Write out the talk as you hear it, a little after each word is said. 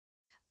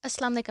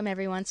Assalamu alaikum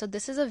everyone. So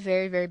this is a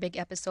very, very big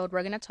episode.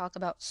 We're going to talk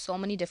about so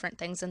many different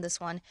things in this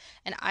one,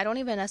 and I don't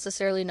even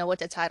necessarily know what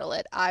to title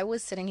it. I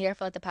was sitting here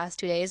for like the past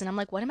 2 days and I'm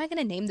like, what am I going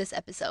to name this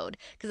episode?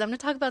 Because I'm going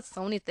to talk about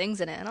so many things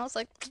in it. And I was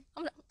like,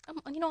 I'm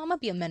going to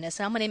be a menace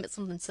and I'm going to name it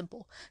something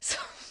simple.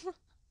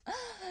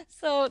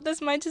 So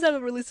this might just have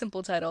a really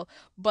simple title,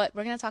 but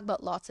we're going to talk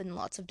about lots and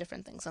lots of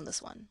different things on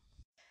this one.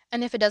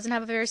 And if it doesn't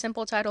have a very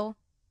simple title,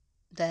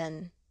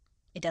 then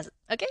it doesn't.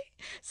 Okay?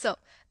 So,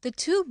 the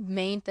two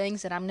main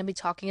things that I'm going to be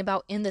talking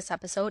about in this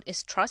episode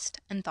is trust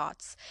and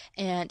thoughts,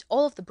 and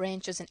all of the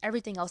branches and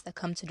everything else that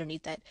comes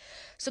underneath it.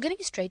 So, getting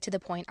straight to the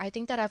point, I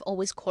think that I've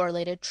always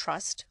correlated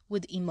trust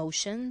with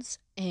emotions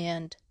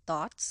and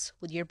thoughts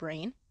with your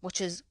brain,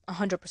 which is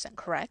 100%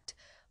 correct.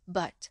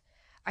 But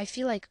I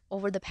feel like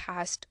over the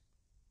past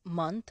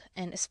month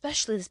and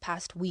especially this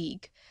past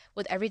week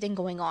with everything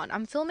going on.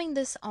 I'm filming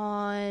this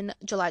on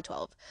July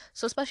 12th.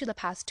 So especially the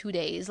past 2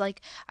 days, like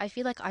I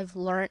feel like I've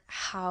learned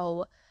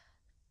how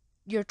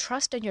your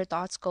trust and your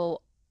thoughts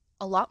go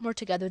a lot more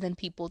together than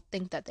people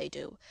think that they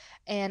do.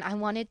 And I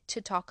wanted to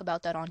talk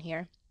about that on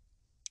here.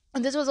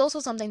 And this was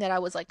also something that I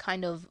was like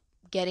kind of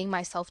getting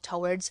myself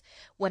towards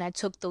when I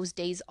took those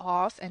days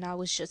off and I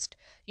was just,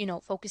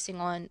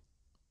 focusing on,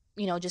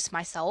 just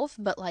myself,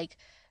 but like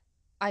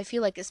I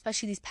feel like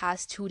especially these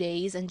past 2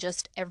 days and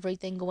just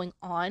everything going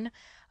on,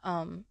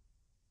 um,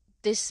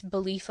 this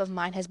belief of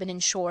mine has been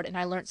ensured, and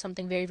I learned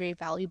something very, very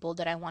valuable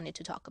that I wanted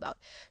to talk about.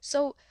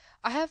 So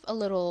I have a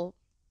little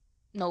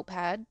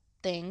notepad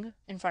thing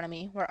in front of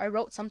me where I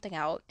wrote something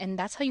out, and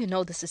that's how you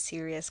know this is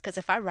serious. Because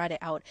if I write it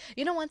out,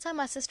 one time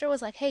my sister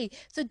was like, "Hey,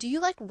 so do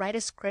you like write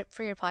a script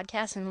for your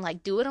podcast and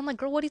like do it?" I'm like,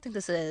 "Girl, what do you think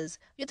this is?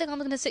 You think I'm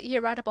gonna sit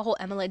here write up a whole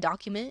MLA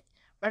document?"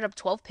 Write up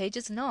 12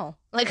 pages? No.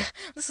 Like,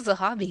 this is a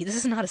hobby. This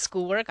is not a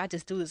schoolwork. I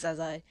just do this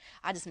I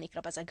just make it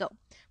up as I go.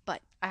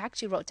 But I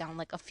actually wrote down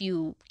like a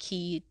few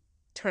key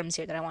terms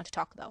here that I want to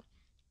talk about.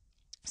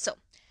 So,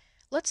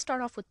 let's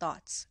start off with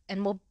thoughts,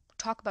 and we'll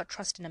talk about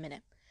trust in a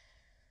minute.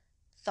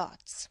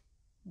 Thoughts.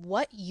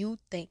 What you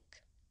think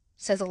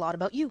says a lot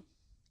about you.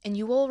 And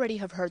you already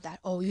have heard that.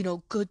 Oh,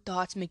 good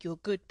thoughts make you a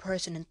good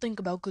person and think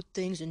about good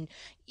things. And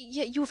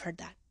yeah, you've heard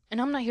that.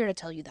 And I'm not here to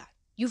tell you that.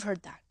 You've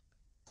heard that.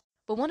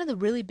 But one of the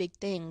really big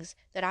things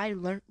that I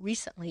learned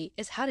recently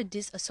is how to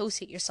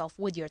disassociate yourself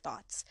with your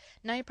thoughts.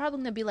 Now you're probably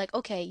going to be like,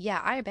 okay, yeah,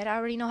 I bet I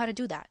already know how to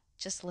do that.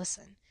 Just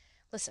listen.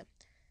 Listen.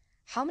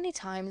 How many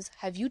times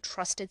have you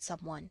trusted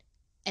someone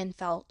and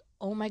felt,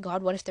 oh my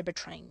God, what if they're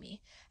betraying me?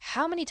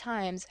 How many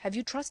times have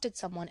you trusted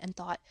someone and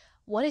thought,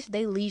 what if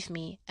they leave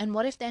me and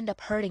what if they end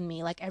up hurting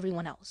me like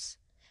everyone else?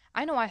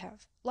 I know I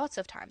have, lots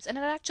of times, and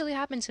it actually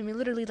happened to me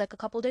literally like a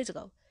couple days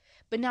ago.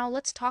 But now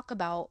let's talk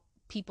about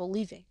people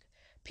leaving.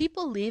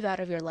 People leave out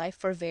of your life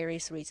for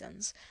various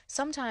reasons.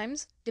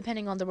 Sometimes,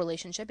 depending on the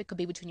relationship, it could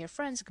be between your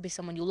friends, it could be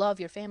someone you love,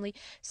 your family.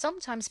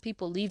 Sometimes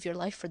people leave your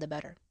life for the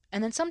better.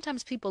 And then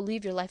sometimes people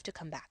leave your life to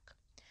come back.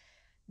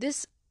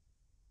 This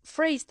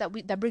phrase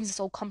that brings us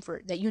all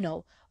comfort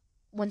that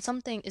when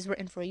something is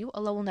written for you,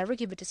 Allah will never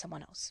give it to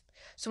someone else.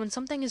 So when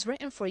something is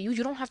written for you,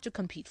 you don't have to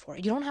compete for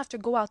it. You don't have to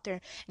go out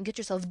there and get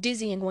yourself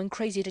dizzy and going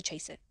crazy to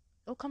chase it.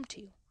 It'll come to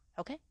you.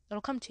 Okay?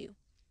 It'll come to you.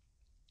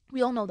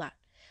 We all know that.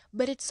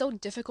 But it's so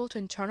difficult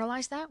to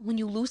internalize that when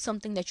you lose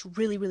something that you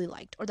really, really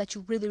liked or that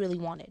you really, really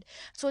wanted.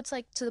 So it's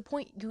like to the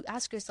point you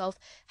ask yourself,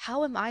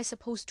 how am I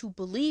supposed to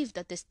believe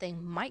that this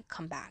thing might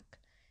come back?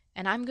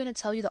 And I'm going to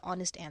tell you the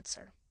honest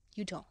answer.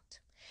 You don't.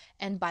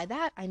 And by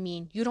that, I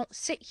mean you don't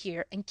sit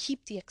here and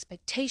keep the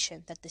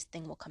expectation that this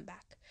thing will come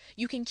back.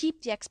 You can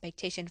keep the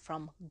expectation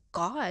from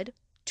God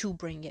to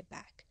bring it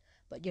back,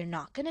 but you're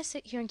not going to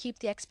sit here and keep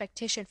the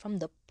expectation from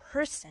the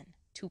person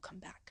to come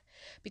back.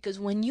 Because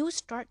when you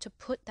start to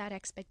put that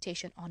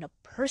expectation on a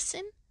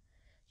person,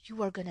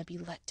 you are going to be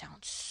let down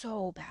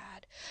so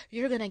bad.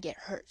 You're going to get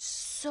hurt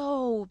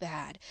so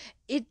bad.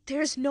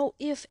 There's no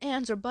if,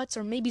 ands, or buts,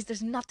 or maybes.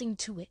 There's nothing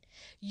to it.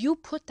 You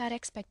put that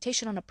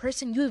expectation on a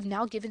person, you have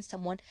now given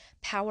someone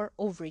power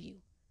over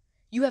you.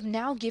 You have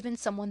now given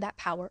someone that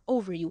power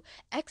over you.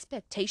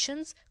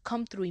 Expectations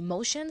come through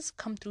emotions,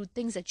 come through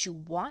things that you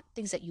want,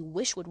 things that you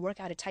wish would work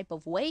out a type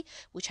of way,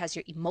 which has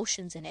your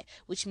emotions in it,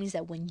 which means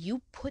that when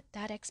you put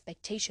that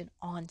expectation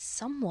on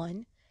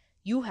someone,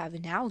 you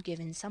have now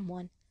given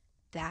someone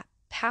that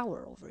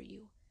power over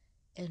you.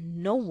 And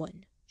no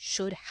one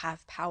should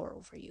have power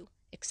over you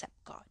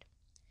except God.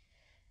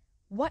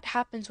 What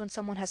happens when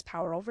someone has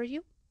power over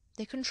you?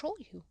 They control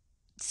you.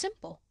 It's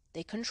simple.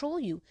 They control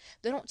you.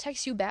 They don't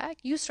text you back.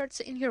 You start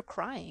sitting here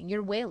crying.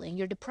 You're wailing.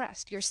 You're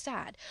depressed. You're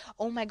sad.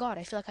 Oh my God,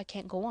 I feel like I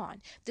can't go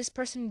on. This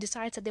person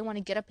decides that they want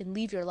to get up and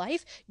leave your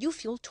life. You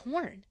feel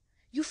torn.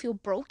 You feel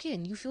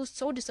broken. You feel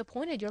so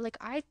disappointed. You're like,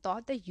 I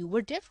thought that you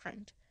were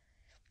different.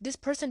 This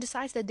person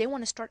decides that they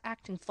want to start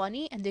acting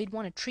funny and they'd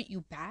want to treat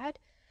you bad.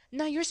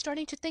 Now you're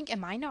starting to think,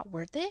 am I not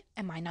worth it?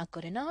 Am I not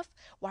good enough?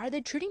 Why are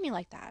they treating me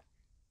like that?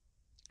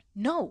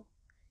 No,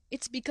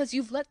 it's because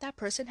you've let that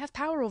person have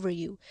power over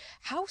you.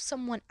 How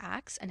someone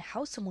acts and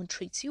how someone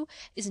treats you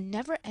is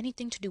never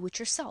anything to do with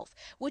yourself,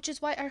 which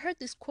is why I heard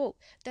this quote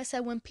that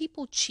said when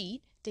people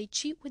cheat, they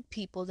cheat with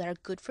people that are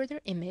good for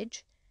their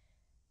image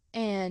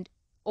and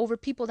over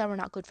people that were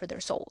not good for their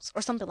souls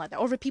or something like that.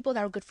 Over people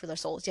that were good for their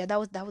souls. Yeah, that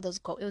was the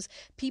quote. It was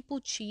people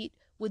cheat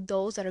with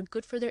those that are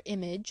good for their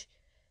image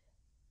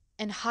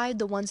and hide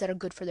the ones that are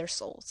good for their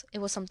souls. It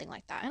was something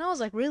like that. And I was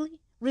like,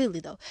 really? Really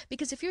though?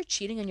 Because if you're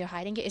cheating and you're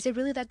hiding it, is it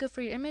really that good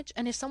for your image?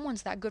 And if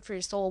someone's that good for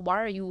your soul,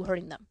 why are you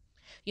hurting them?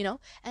 You know?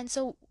 And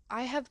so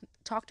I have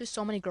talked to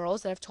so many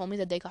girls that have told me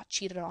that they got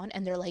cheated on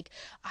and they're like,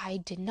 I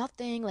did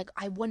nothing. Like,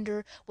 I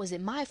wonder, was it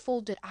my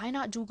fault? Did I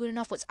not do good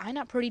enough? Was I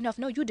not pretty enough?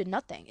 No, you did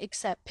nothing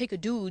except pick a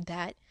dude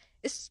that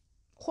is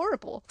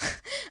horrible.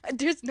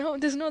 there's no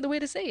other way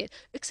to say it.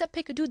 Except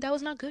pick a dude that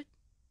was not good.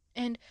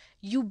 And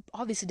you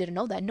obviously didn't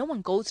know that. No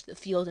one goes to the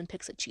field and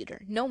picks a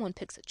cheater. No one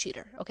picks a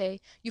cheater,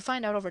 okay? You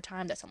find out over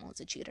time that someone's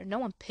a cheater. No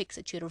one picks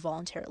a cheater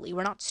voluntarily.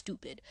 We're not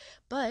stupid.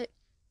 But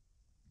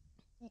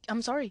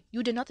I'm sorry,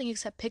 you did nothing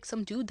except pick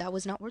some dude that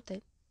was not worth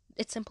it.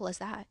 It's simple as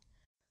that.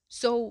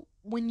 So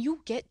when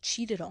you get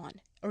cheated on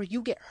or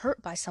you get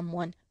hurt by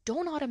someone,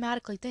 don't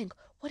automatically think,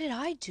 what did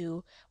I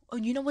do? Oh,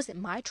 was it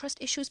my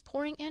trust issues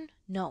pouring in?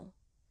 No.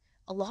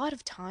 A lot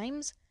of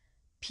times,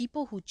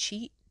 people who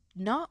cheat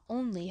not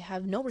only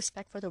have no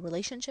respect for the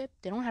relationship,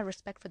 they don't have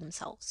respect for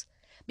themselves.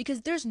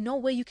 Because there's no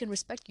way you can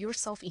respect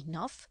yourself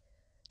enough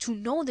to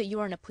know that you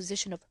are in a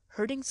position of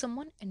hurting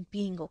someone and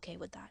being okay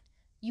with that.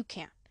 You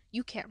can't.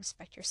 You can't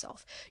respect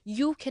yourself.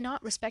 You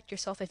cannot respect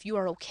yourself if you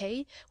are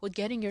okay with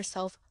getting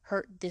yourself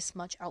hurt this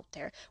much out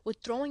there, with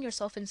throwing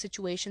yourself in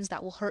situations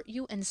that will hurt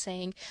you and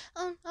saying,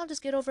 oh, I'll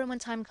just get over it when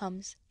time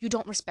comes. You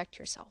don't respect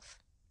yourself.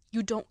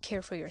 You don't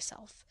care for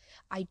yourself.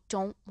 I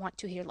don't want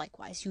to hear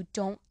likewise. You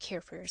don't care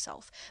for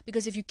yourself.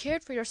 Because if you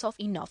cared for yourself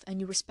enough and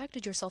you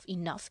respected yourself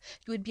enough,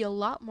 you would be a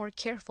lot more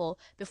careful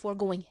before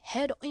going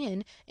head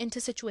in into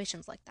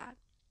situations like that.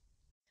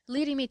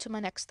 Leading me to my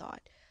next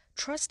thought.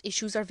 Trust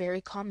issues are very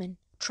common.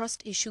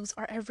 Trust issues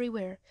are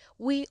everywhere.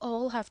 We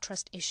all have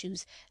trust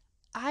issues.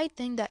 I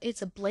think that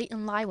it's a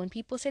blatant lie when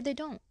people say they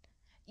don't.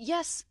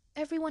 Yes,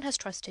 everyone has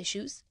trust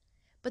issues,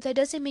 but that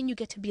doesn't mean you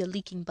get to be a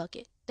leaking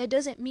bucket. That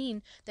doesn't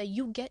mean that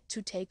you get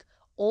to take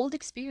old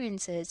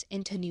experiences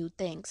into new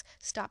things.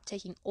 Stop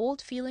taking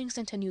old feelings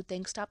into new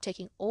things. Stop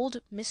taking old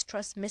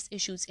mistrust,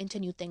 issues into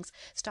new things.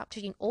 Stop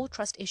taking old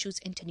trust issues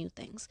into new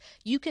things.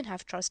 You can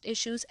have trust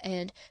issues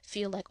and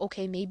feel like,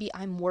 okay, maybe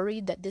I'm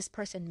worried that this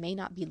person may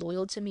not be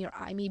loyal to me, or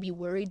I may be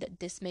worried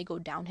that this may go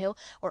downhill,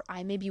 or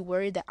I may be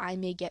worried that I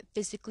may get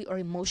physically or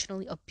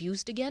emotionally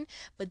abused again.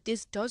 But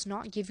this does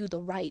not give you the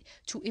right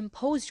to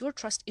impose your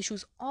trust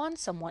issues on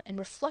someone and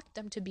reflect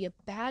them to be a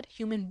bad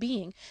human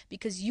being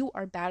because you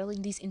are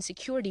battling these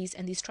insecurities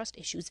and these trust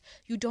issues.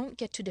 You don't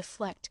get to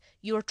deflect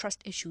your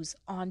trust issues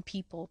on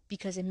people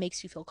because it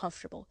makes you feel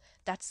comfortable.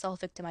 That's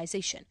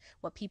self-victimization.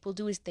 What people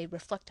do is they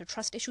reflect their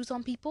trust issues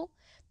on people.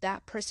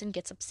 That person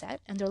gets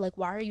upset and they're like,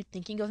 why are you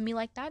thinking of me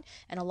like that?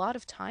 And a lot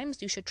of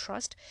times you should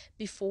trust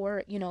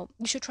before, you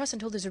should trust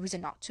until there's a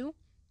reason not to.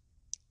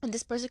 And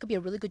this person could be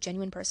a really good,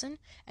 genuine person,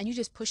 and you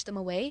just push them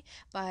away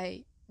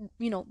by,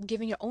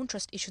 giving your own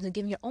trust issues and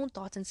giving your own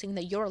thoughts and saying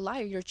that you're a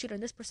liar, you're a cheater,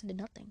 and this person did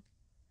nothing.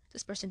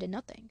 This person did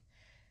nothing.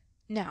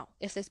 Now,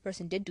 if this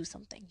person did do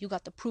something, you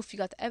got the proof, you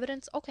got the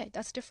evidence, okay,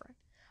 that's different.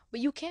 But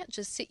you can't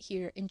just sit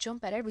here and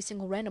jump at every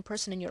single random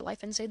person in your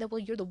life and say that, well,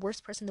 you're the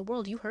worst person in the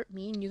world, you hurt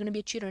me, and you're gonna be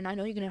a cheater, and I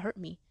know you're gonna hurt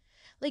me.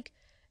 Like,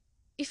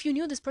 if you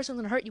knew this person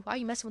was gonna hurt you, why are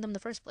you messing with them in the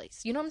first place?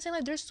 You know what I'm saying?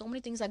 Like, there's so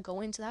many things that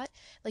go into that.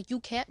 Like, you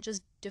can't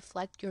just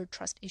deflect your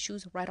trust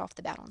issues right off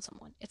the bat on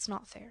someone. It's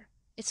not fair.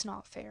 It's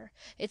not fair.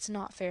 It's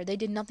not fair. They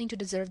did nothing to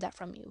deserve that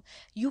from you.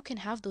 You can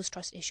have those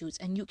trust issues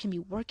and you can be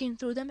working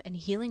through them and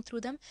healing through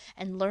them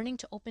and learning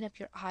to open up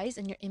your eyes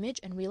and your image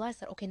and realize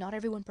that, okay, not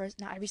every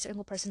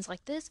single person's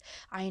like this.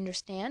 I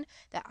understand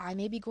that I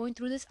may be going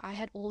through this. I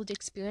had old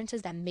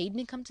experiences that made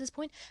me come to this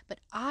point, but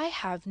I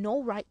have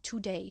no right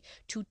today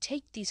to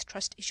take these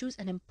trust issues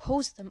and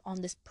impose them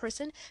on this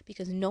person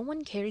because no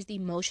one carries the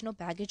emotional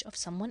baggage of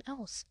someone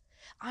else.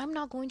 I'm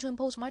not going to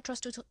impose my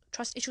trust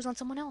issues on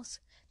someone else.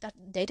 That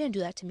they didn't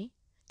do that to me.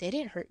 They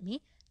didn't hurt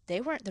me.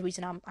 They weren't the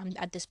reason I'm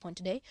at this point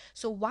today.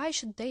 So why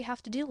should they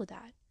have to deal with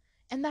that?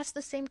 And that's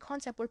the same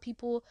concept where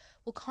people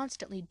will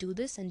constantly do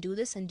this and do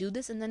this and do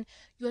this, and then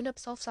you end up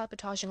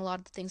self-sabotaging a lot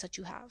of the things that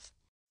you have.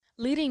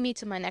 Leading me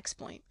to my next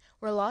point,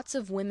 where lots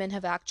of women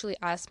have actually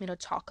asked me to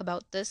talk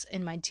about this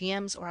in my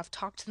DMs, or I've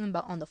talked to them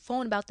about on the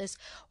phone about this,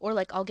 or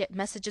like I'll get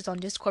messages on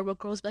Discord where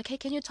girls be like, hey,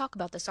 can you talk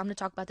about this? So I'm going to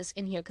talk about this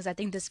in here because I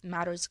think this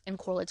matters and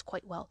correlates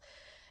quite well.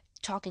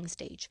 Talking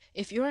stage.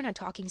 If you're in a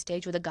talking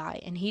stage with a guy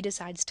and he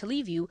decides to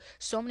leave you,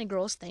 so many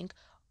girls think,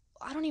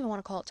 I don't even want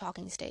to call it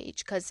talking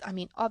stage because, I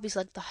mean, obviously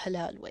like the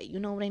halal way, you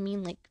know what I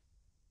mean? Like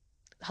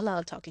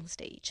halal talking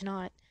stage,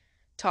 not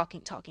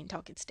talking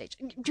stage.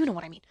 You know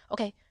what I mean,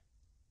 okay?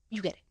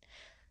 You get it.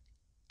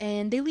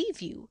 And they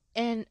leave you.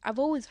 And I've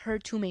always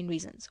heard two main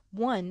reasons.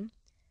 One,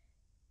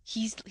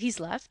 he's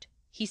left.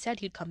 He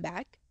said he'd come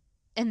back,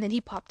 and then he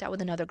popped out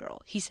with another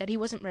girl. He said he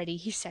wasn't ready.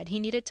 He said he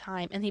needed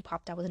time, and he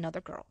popped out with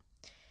another girl.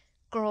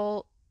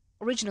 Girl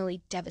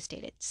originally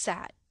devastated,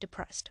 sad,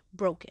 depressed,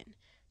 broken.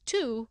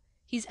 Two,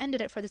 He's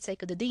ended it for the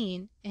sake of the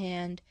deen,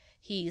 and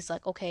he's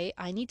like, okay,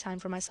 I need time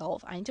for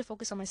myself. I need to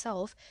focus on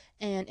myself.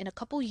 And in a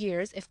couple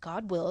years, if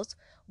God wills,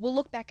 we'll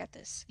look back at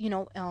this.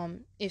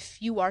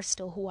 If you are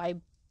still who I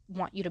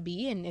want you to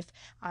be, and if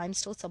I'm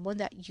still someone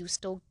that you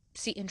still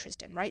see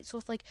interest in, right?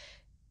 So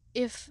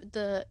if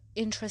the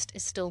interest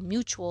is still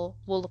mutual,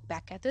 we'll look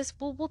back at this.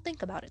 We'll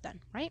think about it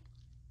then, right?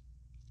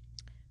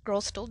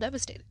 Girl's still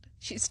devastated.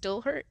 She's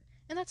still hurt.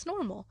 And that's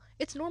normal.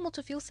 It's normal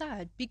to feel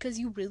sad because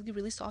you really,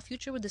 really saw a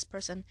future with this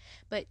person,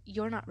 but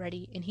you're not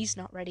ready and he's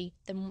not ready.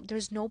 Then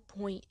there's no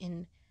point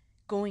in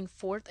going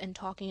forth and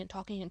talking and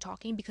talking and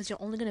talking because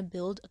you're only going to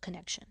build a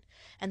connection.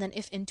 And then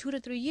if in 2 to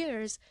 3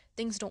 years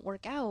things don't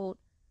work out,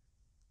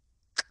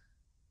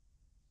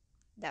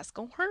 that's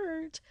gonna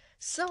hurt.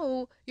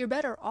 So you're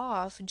better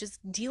off just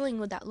dealing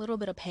with that little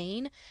bit of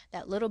pain,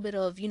 that little bit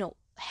of,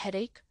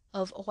 headache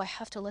of, oh, I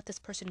have to let this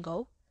person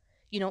go,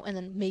 and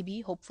then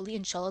maybe, hopefully,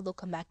 inshallah, they'll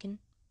come back in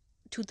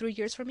 2, 3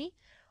 years for me.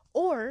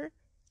 Or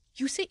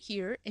you sit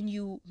here and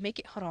you make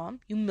it haram,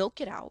 you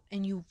milk it out,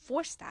 and you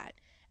force that,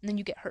 and then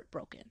you get hurt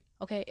broken.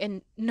 Okay?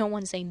 And no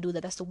one's saying do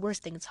that. That's the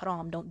worst thing. It's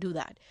haram. Don't do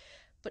that.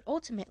 But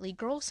ultimately,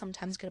 girls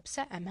sometimes get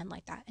upset at men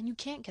like that, and you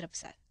can't get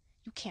upset.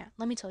 You can't.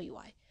 Let me tell you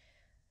why.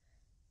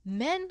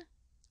 Men,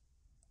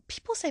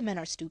 people say men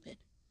are stupid.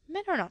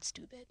 Men are not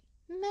stupid.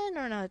 Men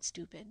are not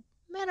stupid.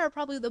 Men are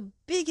probably the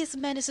biggest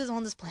menaces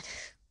on this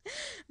planet.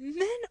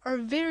 Men are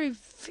very,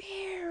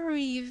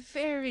 very,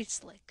 very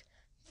slick,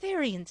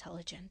 very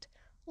intelligent.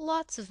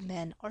 Lots of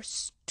men are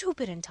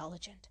stupid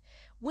intelligent.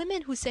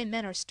 Women who say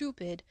men are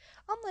stupid,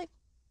 I'm like,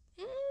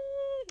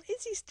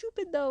 is he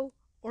stupid though?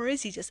 Or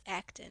is he just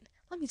acting?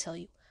 Let me tell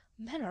you,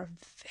 men are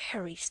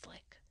very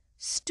slick.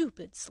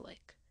 Stupid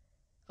slick.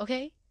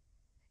 Okay?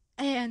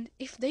 And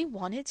if they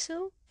wanted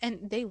to,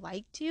 and they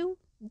liked you,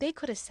 they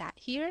could have sat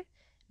here,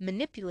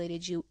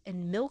 manipulated you,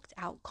 and milked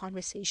out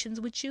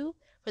conversations with you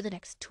for the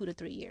next 2 to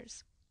 3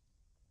 years.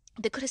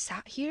 They could have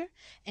sat here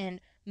and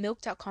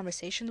milked out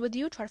conversations with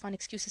you, try to find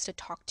excuses to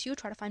talk to you,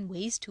 try to find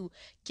ways to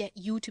get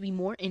you to be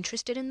more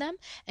interested in them.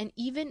 And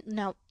even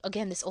now,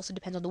 again, this also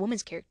depends on the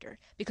woman's character.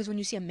 Because when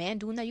you see a man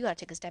doing that, you gotta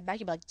take a step back.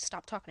 You be like,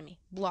 stop talking to me,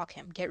 block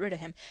him, get rid of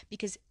him.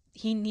 Because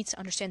he needs to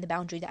understand the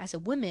boundary that as a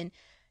woman,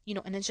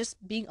 and it's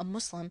just being a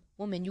Muslim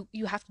woman,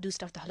 you have to do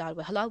stuff the halal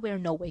way. Halal way or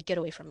no way, get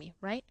away from me,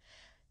 right?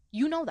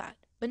 You know that.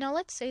 But now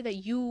let's say that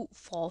you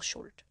fall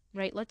short,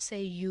 right? Let's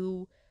say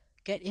you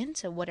get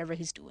into whatever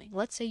he's doing.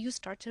 Let's say you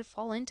start to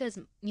fall into his,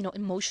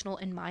 emotional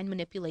and mind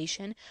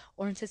manipulation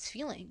or into his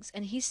feelings.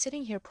 And he's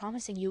sitting here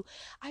promising you,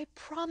 I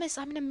promise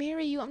I'm going to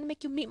marry you. I'm going to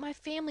make you meet my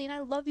family. And I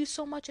love you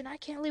so much. And I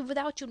can't live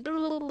without you. Blah,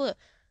 blah, blah.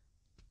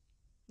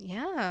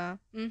 Yeah.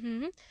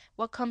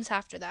 What comes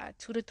after that?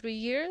 2 to 3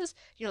 years?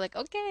 You're like,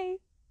 okay,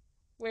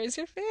 where's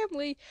your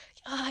family?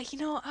 I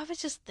was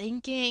just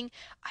thinking,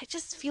 I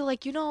just feel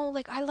like,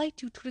 I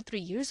liked you 2 to 3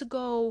 years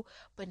ago,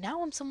 but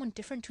now I'm someone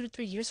different 2 to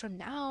 3 years from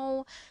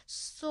now.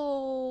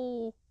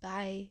 So,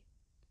 bye.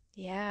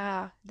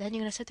 Yeah. Then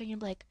you're gonna sit there and you're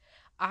like,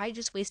 I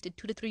just wasted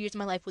 2 to 3 years of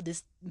my life with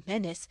this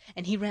menace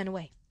and he ran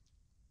away.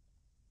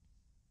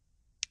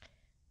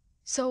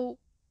 So,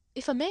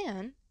 if a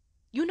man,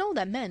 you know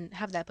that men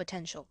have that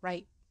potential,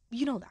 right?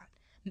 You know that.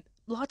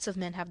 Lots of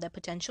men have that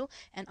potential,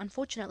 and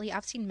unfortunately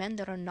I've seen men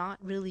that are not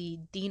really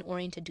deen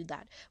oriented do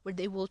that, where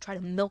they will try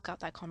to milk out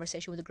that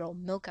conversation with a girl,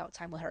 milk out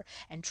time with her,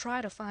 and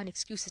try to find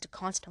excuses to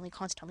constantly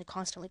talk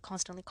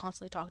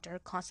to her,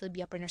 constantly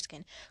be up in her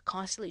skin,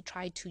 constantly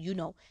try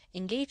to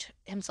engage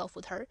himself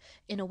with her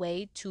in a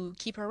way to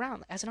keep her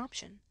around as an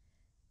option.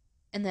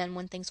 And then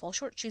when things fall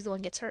short, she's the one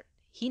who gets hurt.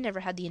 He never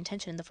had the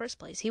intention in the first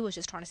place. He was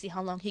just trying to see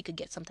how long he could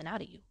get something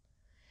out of you.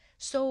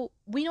 So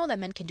we know that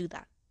men can do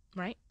that,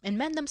 right? And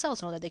men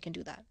themselves know that they can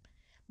do that.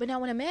 But now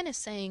when a man is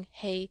saying,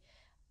 hey,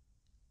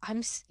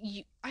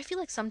 I feel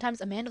like sometimes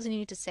a man doesn't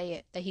need to say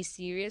it, that he's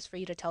serious, for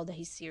you to tell that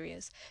he's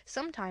serious.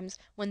 Sometimes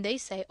when they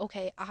say,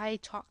 okay, I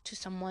talked to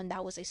someone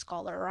that was a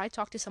scholar, or I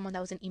talked to someone that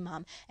was an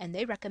imam, and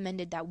they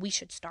recommended that we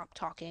should stop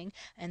talking,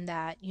 and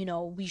that,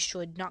 we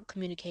should not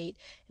communicate,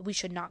 we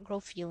should not grow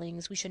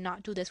feelings, we should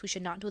not do this, we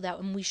should not do that,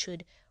 and we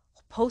should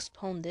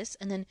postpone this.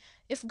 And then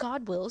if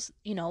God wills,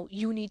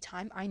 you need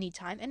time, I need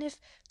time. And if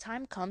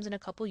time comes in a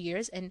couple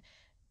years and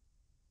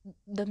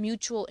the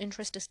mutual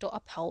interest is still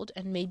upheld,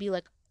 and maybe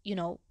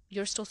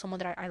you're still someone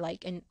that I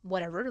like, and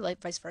whatever, like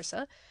vice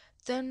versa,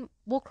 then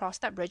we'll cross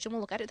that bridge and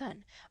we'll look at it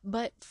then.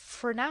 But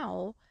for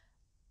now,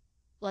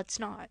 let's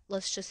not.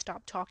 Let's just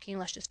stop talking.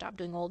 Let's just stop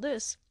doing all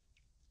this.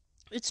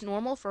 It's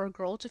normal for a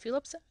girl to feel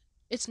upset.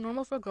 It's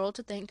normal for a girl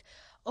to think,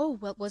 oh,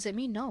 what was it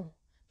me? No.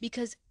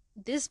 Because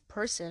this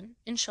person,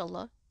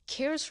 inshallah,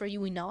 cares for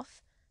you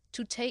enough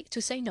to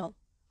say no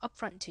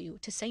upfront to you,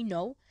 to say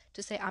no,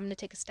 to say I'm going to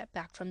take a step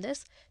back from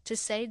this, to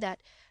say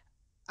that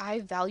I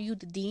value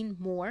the deen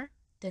more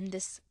than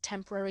this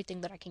temporary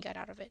thing that I can get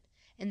out of it.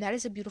 And that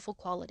is a beautiful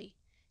quality.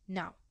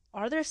 Now,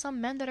 are there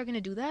some men that are going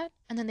to do that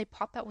and then they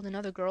pop out with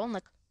another girl in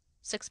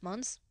 6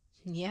 months?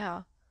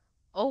 Yeah.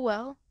 Oh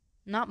well,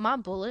 not my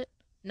bullet,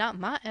 not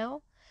my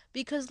L.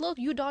 Because look,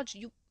 you dodged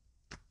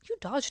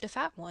a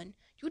fat one.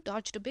 You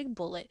dodged a big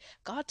bullet.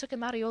 God took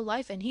him out of your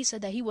life and he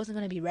said that he wasn't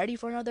going to be ready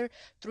for another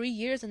 3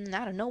 years, and then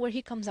out of nowhere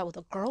he comes out with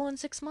a girl in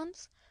 6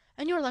 months?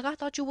 And you're like, I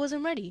thought you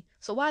wasn't ready.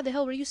 So why the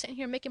hell were you sitting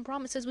here making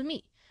promises with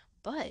me?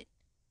 But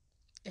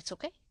it's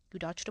okay. You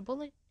dodged a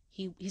bullet.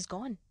 He's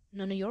gone.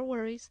 None of your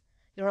worries.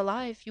 You're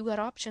alive. You got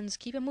options.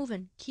 Keep it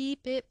moving.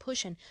 Keep it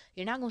pushing.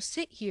 You're not gonna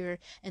sit here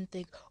and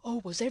think,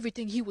 oh, was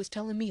everything he was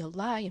telling me a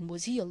lie? And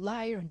was he a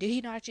liar? And did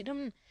he not actually?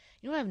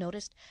 You know what I've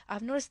noticed?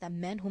 I've noticed that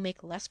men who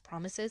make less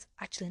promises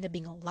actually end up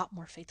being a lot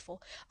more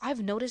faithful.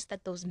 I've noticed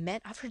that those men,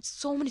 I've heard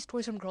so many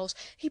stories from girls.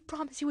 He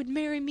promised he would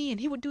marry me and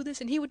he would do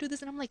this and he would do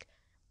this. And I'm like,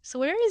 so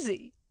where is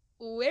he?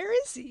 Where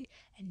is he?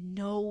 And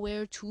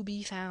nowhere to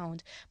be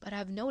found. But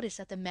I've noticed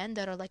that the men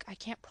that are like, I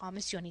can't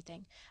promise you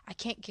anything, I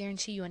can't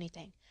guarantee you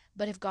anything,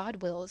 but if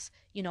God wills,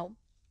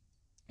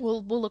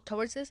 we'll look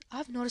towards this.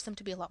 I've noticed them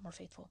to be a lot more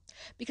faithful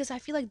because I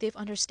feel like they've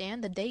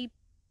understand that they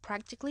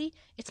practically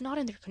it's not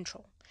in their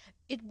control.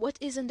 It what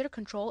is in their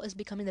control is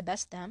becoming the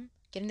best them,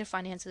 getting their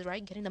finances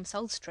right, getting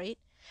themselves straight,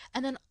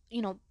 and then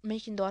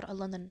making dua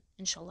Allah and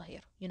inshallah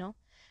here.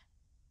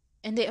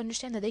 And they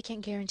understand that they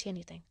can't guarantee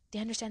anything. They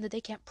understand that they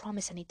can't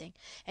promise anything.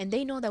 And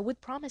they know that with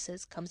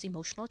promises comes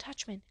emotional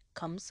attachment,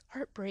 comes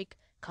heartbreak,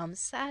 comes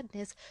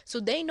sadness. So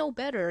they know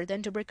better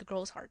than to break a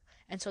girl's heart.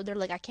 And so they're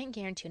like, I can't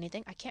guarantee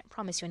anything. I can't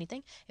promise you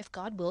anything. If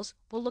God wills,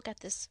 we'll look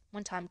at this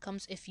when time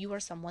comes if you are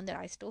someone that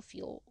I still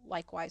feel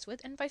likewise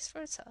with, and vice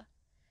versa.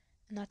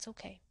 And that's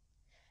okay.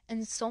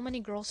 And so many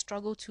girls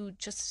struggle to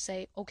just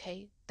say,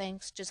 okay,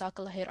 thanks,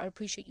 jazakallah khair, I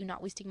appreciate you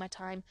not wasting my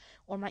time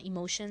or my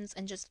emotions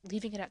and just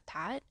leaving it at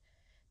that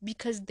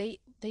because they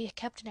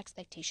kept an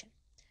expectation,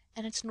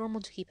 and it's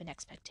normal to keep an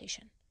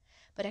expectation,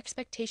 but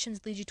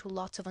expectations lead you to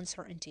lots of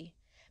uncertainty.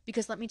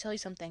 Because let me tell you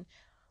something,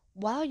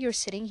 while you're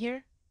sitting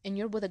here and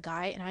you're with a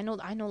guy, and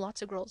I know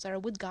lots of girls that are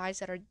with guys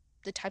that are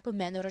the type of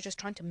men that are just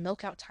trying to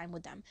milk out time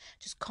with them,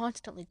 just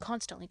constantly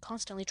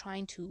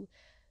trying to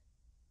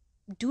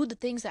do the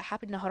things that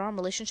happen in a haram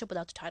relationship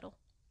without the title,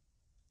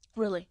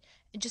 really,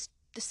 and just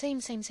the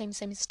same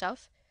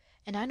stuff.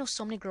 And I know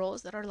so many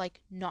girls that are like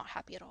not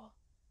happy at all.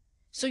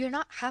 So you're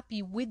not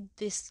happy with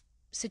this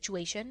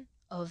situation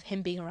of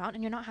him being around,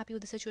 and you're not happy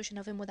with the situation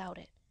of him without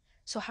it.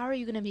 So how are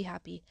you going to be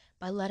happy?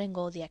 By letting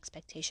go of the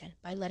expectation,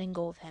 by letting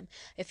go of him.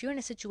 If you're in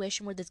a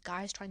situation where this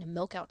guy is trying to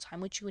milk out time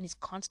with you and he's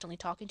constantly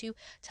talking to you,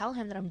 tell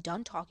him that I'm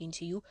done talking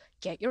to you,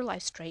 get your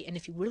life straight, and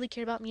if you really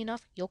care about me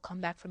enough, you'll come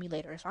back for me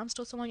later. If I'm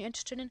still someone you're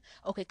interested in,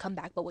 okay, come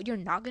back. But what you're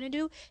not going to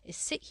do is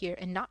sit here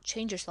and not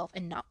change yourself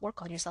and not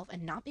work on yourself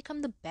and not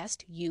become the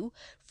best you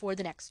for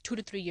the next 2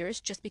 to 3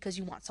 years just because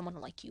you want someone to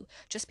like you.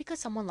 Just because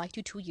someone liked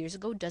you 2 years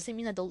ago doesn't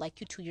mean that they'll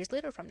like you 2 years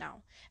later from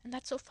now. And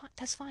that's so fine.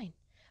 That's fine.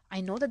 I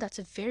know that that's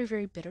a very,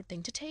 very bitter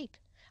thing to take.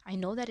 I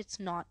know that it's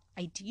not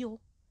ideal,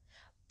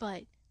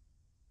 but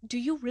do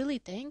you really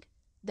think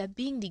that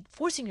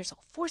forcing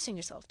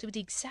yourself to be the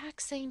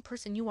exact same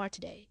person you are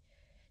today,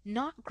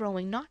 not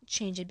growing, not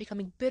changing,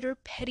 becoming bitter,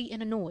 petty,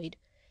 and annoyed,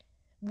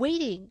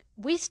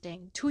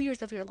 wasting 2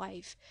 years of your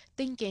life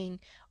thinking,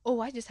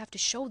 oh, I just have to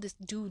show this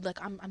dude like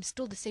I'm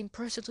still the same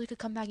person so he could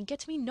come back and get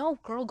to me? No,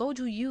 girl, go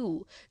do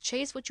you.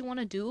 Chase what you want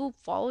to do,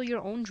 follow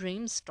your own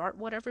dreams, start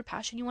whatever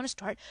passion you want to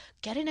start,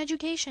 get an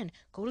education,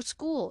 go to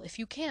school if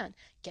you can,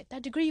 get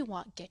that degree you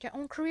want, get your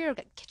own career,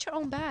 get your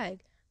own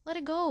bag. Let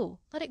it go.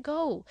 Let it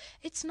go.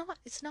 It's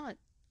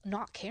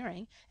not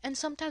caring. And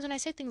sometimes when I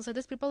say things like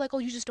this, people are like, oh,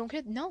 you just don't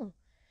care. No,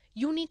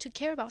 you need to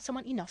care about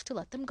someone enough to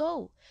let them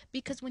go.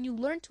 Because when you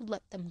learn to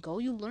let them go,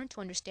 you learn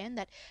to understand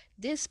that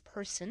this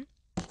person,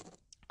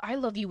 I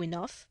love you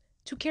enough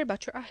to care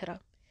about your akhirah.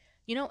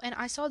 And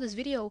I saw this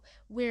video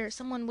where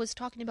someone was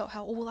talking about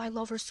how, oh, well, I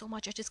love her so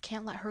much, I just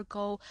can't let her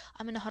go.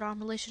 I'm in a haram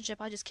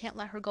relationship, I just can't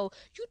let her go.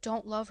 You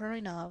don't love her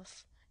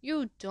enough.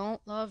 You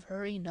don't love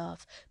her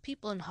enough.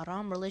 People in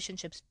haram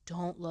relationships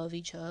don't love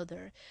each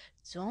other.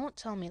 Don't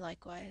tell me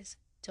likewise.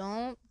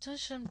 Don't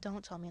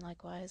tell me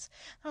likewise.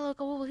 They're like,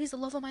 oh, well, he's the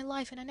love of my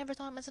life, and I never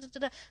thought.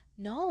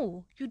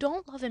 No, you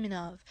don't love him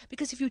enough.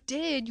 Because if you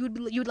did,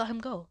 you'd let him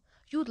go.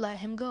 You'd let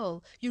him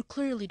go. You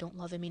clearly don't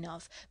love him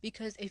enough.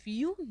 Because if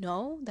you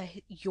know that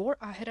your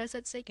akhirah is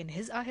at stake and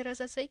his akhirah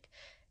is at stake,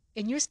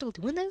 and you're still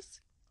doing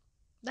this,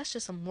 that's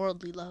just some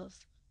worldly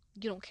love.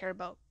 You don't care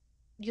about.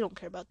 You don't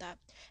care about that.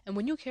 And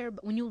when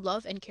you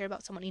love and care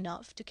about someone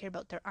enough to care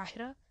about their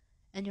akhirah,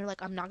 and you're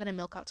like, I'm not gonna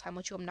milk out time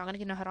with you. I'm not gonna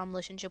get in a haram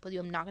relationship with you.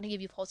 I'm not gonna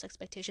give you false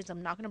expectations.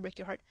 I'm not gonna break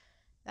your heart.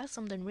 That's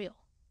something real.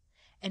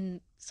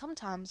 And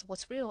sometimes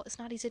what's real is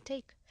not easy to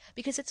take,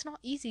 because it's not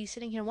easy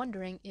sitting here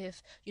wondering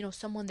if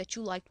someone that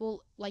you liked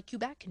will like you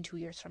back in 2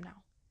 years from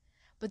now.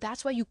 But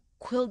that's why you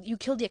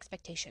kill the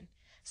expectation.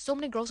 So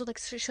many girls are like,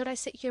 should I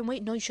sit here and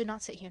wait? No, you should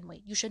not sit here and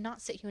wait. You should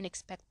not sit here and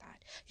expect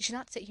that. You should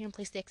not sit here and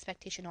place the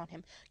expectation on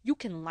him. You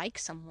can like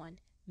someone,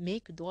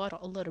 make dua to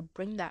Allah to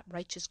bring that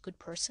righteous good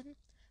person,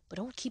 but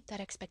don't keep that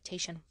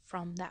expectation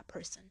from that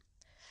person,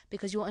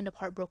 because you'll end up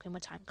heartbroken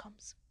when time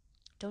comes.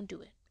 Don't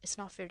do it. It's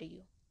not fair to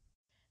you.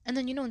 And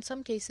then, in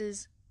some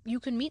cases,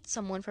 you can meet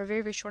someone for a very,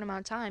 very short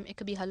amount of time. It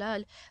could be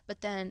halal, but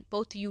then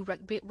both of you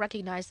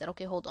recognize that,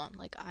 okay, hold on,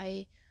 like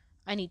I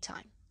need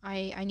time.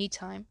 I need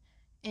time.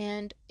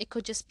 And it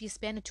could just be a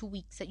span of 2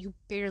 weeks that you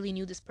barely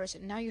knew this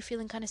person. Now you're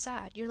feeling kind of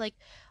sad. You're like,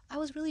 I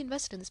was really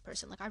invested in this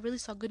person. Like, I really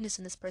saw goodness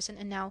in this person.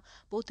 And now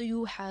both of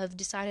you have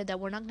decided that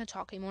we're not going to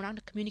talk anymore. We're not going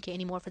to communicate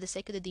anymore for the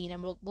sake of the deen.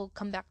 And we'll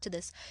come back to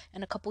this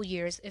in a couple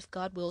years if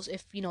God wills,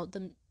 if,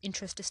 the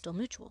interest is still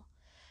mutual.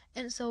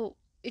 And so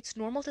it's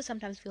normal to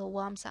sometimes feel,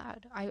 well, I'm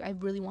sad. I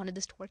really wanted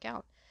this to work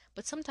out.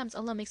 But sometimes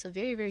Allah makes a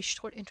very, very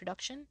short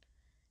introduction,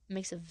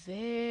 makes a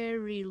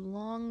very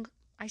long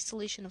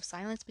isolation of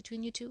silence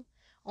between you two,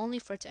 only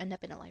for it to end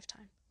up in a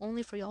lifetime.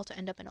 Only for y'all to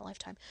end up in a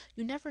lifetime.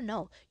 You never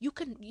know.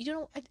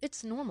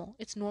 It's normal.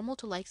 It's normal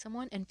to like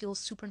someone and feel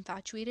super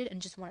infatuated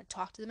and just want to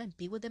talk to them and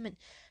be with them and,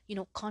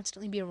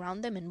 constantly be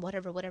around them and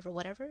whatever, whatever,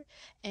 whatever.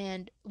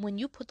 And when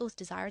you put those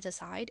desires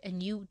aside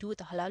and you do it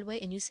the halal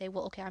way and you say,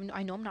 well, okay,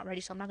 I know I'm not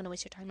ready, so I'm not going to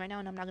waste your time right now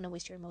and I'm not going to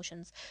waste your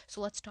emotions.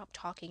 So let's stop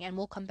talking and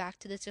we'll come back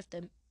to this if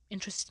the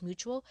interest is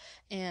mutual,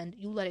 and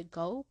you let it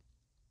go.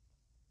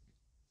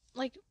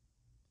 Like,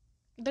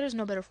 there's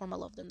no better form of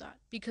love than that,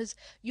 because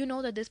you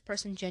know that this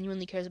person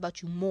genuinely cares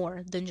about you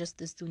more than just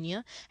this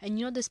dunya, and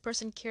you know this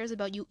person cares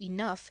about you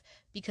enough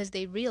because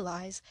they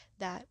realize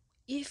that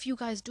if you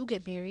guys do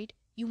get married,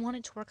 you want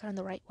it to work out in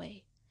the right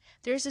way.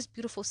 There's this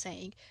beautiful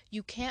saying,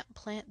 you can't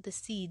plant the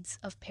seeds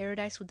of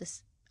paradise with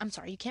this, I'm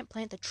sorry, you can't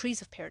plant the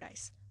trees of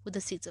paradise with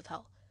the seeds of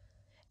hell.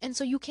 And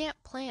so you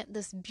can't plant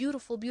this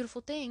beautiful,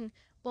 beautiful thing,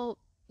 well,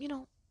 you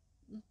know,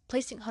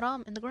 placing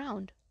haram in the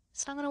ground.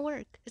 It's not gonna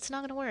work. It's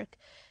not gonna work.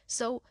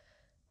 So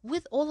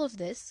with all of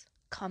this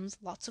comes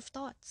lots of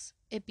thoughts.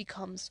 It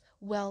becomes,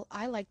 well,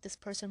 I like this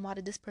person. Why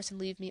did this person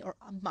leave me? Or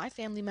my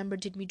family member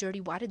did me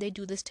dirty. Why did they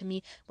do this to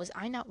me? Was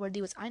I not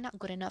worthy? Was I not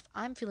good enough?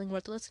 I'm feeling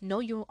worthless. No,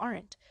 you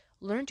aren't.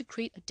 Learn to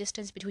create a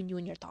distance between you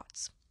and your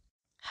thoughts.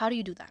 How do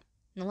you do that?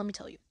 Now, let me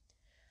tell you.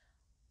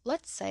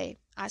 Let's say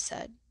I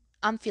said,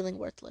 I'm feeling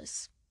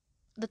worthless.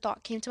 The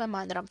thought came to my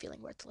mind that I'm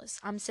feeling worthless.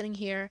 I'm sitting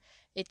here,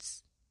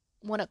 it's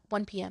 1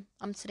 p.m.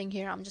 I'm sitting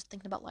here, I'm just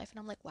thinking about life, and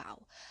I'm like,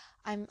 wow,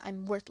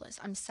 I'm worthless.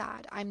 I'm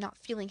sad. I'm not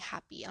feeling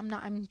happy.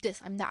 I'm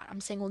this, I'm that. I'm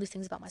saying all these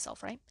things about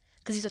myself, right?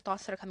 Because these are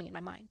thoughts that are coming in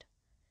my mind.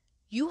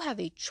 You have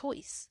a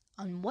choice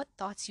on what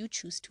thoughts you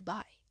choose to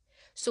buy.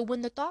 So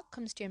when the thought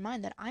comes to your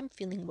mind that I'm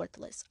feeling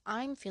worthless,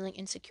 I'm feeling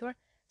insecure,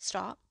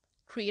 stop,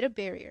 create a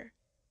barrier.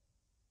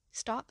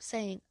 Stop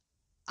saying,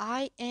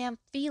 I am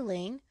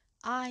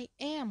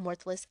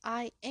worthless,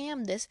 I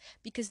am this,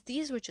 because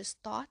these were just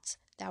thoughts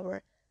that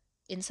were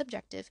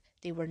insubjective,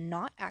 they were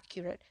not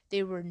accurate,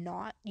 they were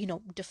not,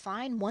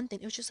 define one thing,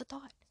 it was just a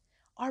thought.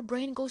 Our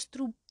brain goes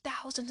through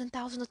thousands and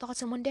thousands of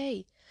thoughts in one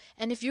day.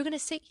 And if you're going to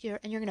sit here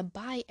and you're going to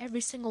buy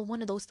every single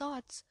one of those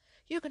thoughts,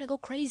 you're going to go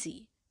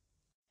crazy.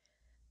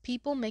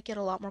 People make it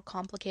a lot more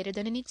complicated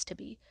than it needs to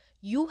be.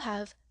 You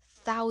have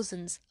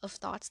thousands of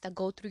thoughts that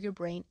go through your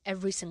brain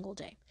every single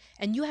day.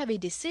 And you have a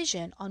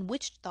decision on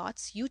which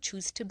thoughts you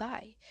choose to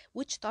buy,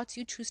 which thoughts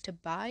you choose to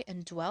buy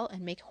and dwell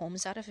and make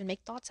homes out of and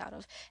make thoughts out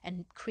of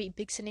and create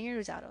big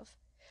scenarios out of.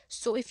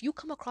 So if you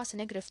come across a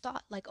negative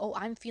thought like, oh,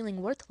 I'm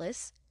feeling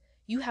worthless,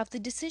 you have the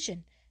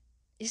decision.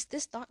 Is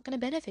this thought going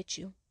to benefit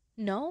you?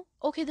 No?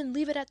 Okay, then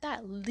leave it at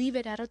that. Leave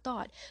it at a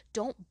thought.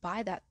 Don't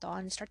buy that thought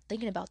and start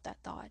thinking about that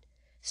thought.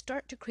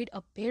 Start to create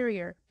a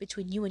barrier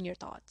between you and your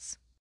thoughts.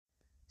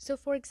 So,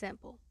 for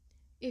example,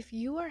 if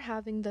you are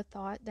having the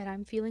thought that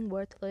I'm feeling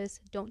worthless,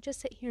 don't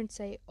just sit here and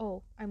say,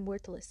 oh, I'm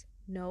worthless.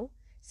 No,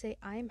 say,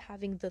 I am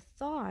having the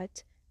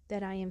thought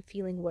that I am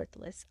feeling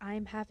worthless. I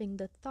am having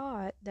the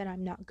thought that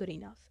I'm not good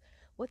enough.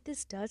 What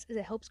this does is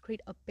it helps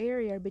create a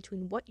barrier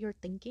between what you're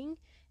thinking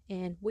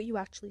and what you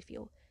actually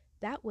feel.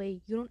 That way,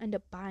 you don't end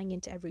up buying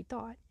into every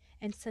thought.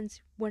 And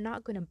since we're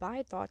not going to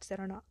buy thoughts that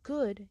are not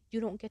good,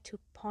 you don't get to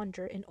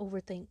ponder and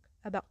overthink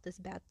about this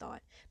bad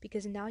thought,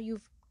 because now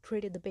you've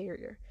created the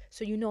barrier.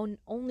 So you know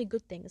only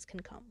good things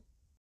can come.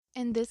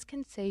 And this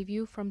can save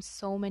you from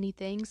so many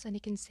things, and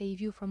it can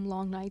save you from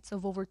long nights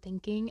of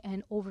overthinking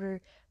and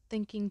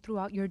overthinking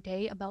throughout your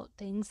day about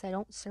things that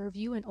don't serve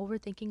you, and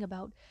overthinking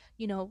about,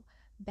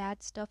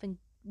 bad stuff and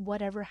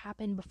whatever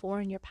happened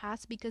before in your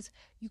past, because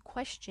you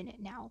question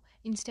it now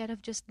instead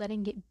of just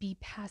letting it be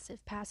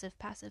passive, passive,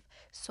 passive.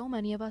 So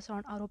many of us are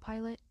on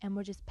autopilot and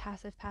we're just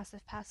passive,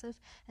 passive, passive,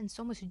 and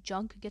so much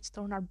junk gets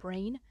thrown our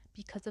brain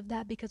because of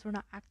that, because we're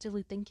not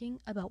actively thinking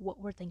about what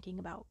we're thinking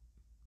about.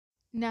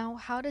 Now,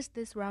 how does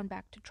this round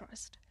back to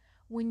trust?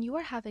 When you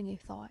are having a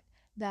thought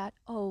that,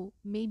 oh,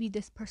 maybe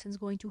this person's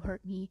going to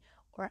hurt me,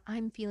 or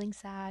I'm feeling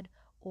sad,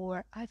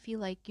 or I feel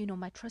like,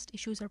 my trust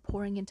issues are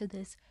pouring into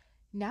this,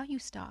 now you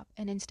stop,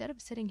 and instead of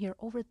sitting here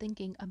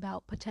overthinking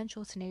about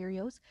potential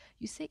scenarios,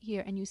 you sit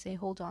here and you say,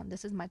 hold on,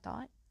 this is my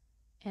thought,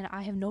 and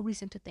I have no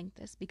reason to think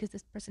this because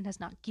this person has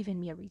not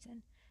given me a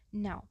reason.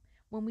 Now,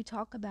 when we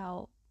talk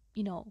about,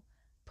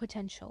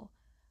 potential,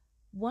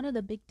 one of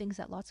the big things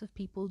that lots of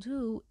people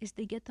do is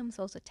they get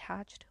themselves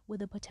attached with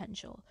the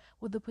potential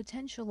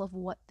of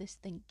what this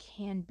thing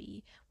can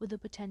be, with the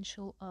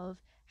potential of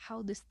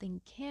how this thing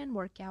can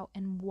work out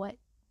and what,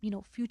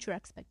 future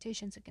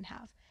expectations it can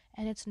have.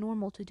 and it's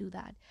normal to do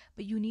that.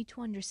 But you need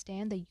to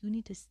understand that you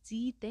need to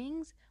see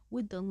things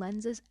with the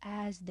lenses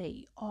as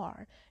they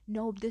are.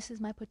 No, this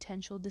is my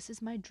potential, this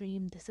is my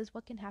dream, this is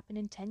what can happen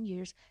in 10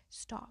 years.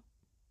 Stop.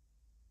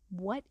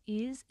 What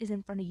is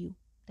in front of you.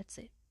 That's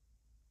it.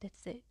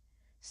 That's it.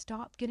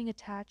 Stop getting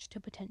attached to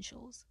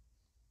potentials.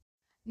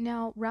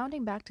 Now,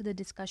 rounding back to the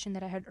discussion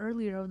that I had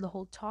earlier of the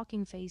whole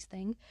talking phase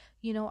thing,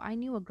 I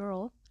knew a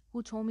girl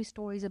who told me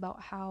stories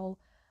about how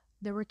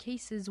there were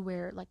cases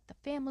where, like, the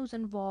family was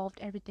involved,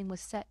 everything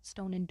was set,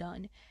 stone, and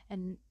done,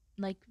 and,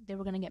 like, they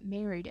were gonna get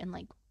married in,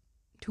 like,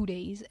 2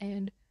 days,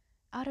 and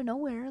out of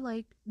nowhere,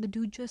 like, the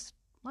dude just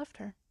left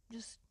her.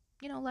 Just,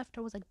 left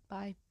her, was like,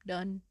 bye,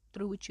 done,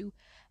 through with you.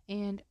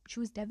 And she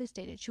was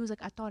devastated. She was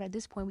like, I thought at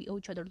this point we owe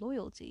each other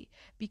loyalty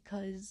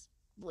because,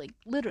 like,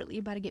 literally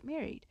about to get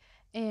married.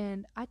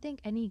 And I think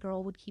any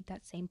girl would keep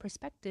that same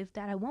perspective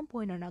that at one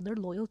point or another,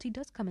 loyalty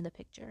does come in the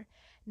picture.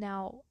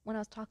 Now, when I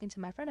was talking to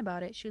my friend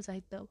about it, she was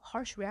like, the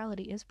harsh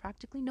reality is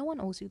practically no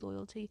one owes you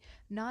loyalty,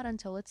 not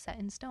until it's set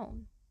in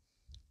stone.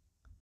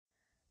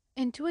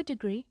 And to a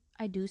degree,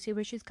 I do see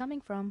where she's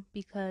coming from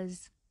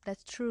because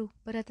that's true.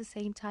 But at the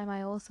same time,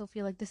 I also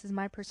feel like this is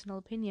my personal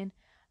opinion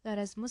that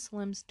as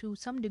Muslims, to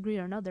some degree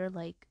or another,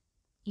 like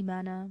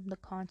imana, the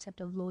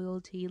concept of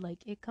loyalty, like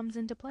it comes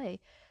into play.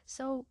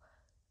 So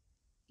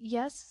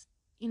yes,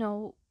 you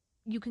know,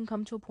 you can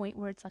come to a point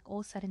where it's like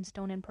all set in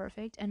stone and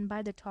perfect. And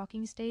by the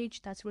talking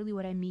stage, that's really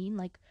what I mean.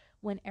 Like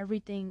when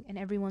everything and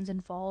everyone's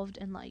involved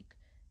and like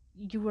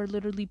you are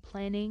literally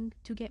planning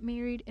to get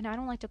married. And I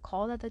don't like to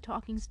call that the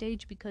talking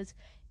stage because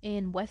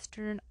in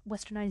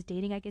westernized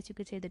dating, I guess you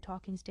could say the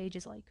talking stage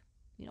is like,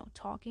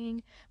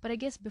 talking. But I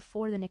guess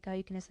before the nikah,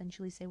 you can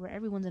essentially say where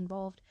everyone's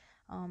involved.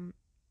 Um,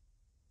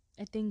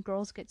 I think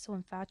girls get so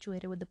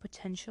infatuated with the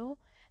potential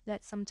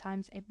that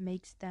sometimes it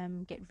makes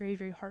them get very,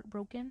 very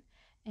heartbroken.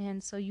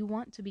 And so you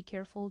want to be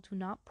careful to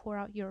not pour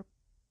out your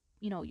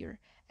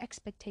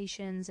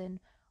expectations and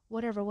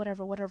whatever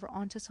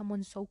onto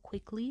someone so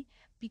quickly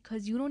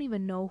because you don't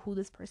even know who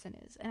this person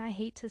is. And I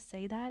hate to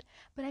say that,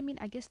 but I mean,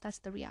 I guess that's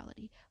the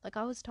reality. Like,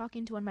 I was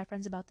talking to one of my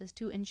friends about this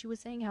too, and she was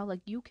saying how,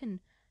 like, you can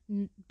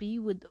be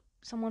with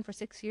someone for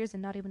 6 years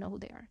and not even know who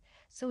they are.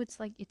 So it's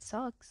like, it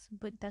sucks,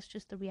 but that's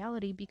just the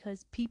reality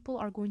because people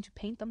are going to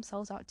paint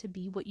themselves out to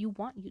be what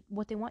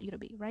they want you to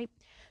be, right?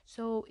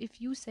 So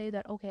if you say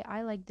that, okay,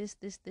 I like this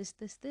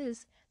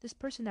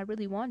person that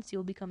really wants you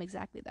will become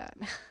exactly that.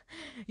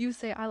 You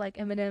say, I like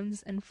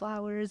M&Ms and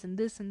flowers and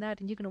this and that,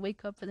 and you're gonna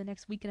wake up for the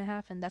next week and a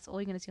half and that's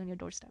all you're gonna see on your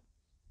doorstep.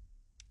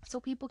 So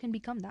people can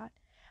become that.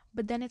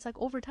 But then it's like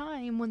over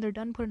time, when they're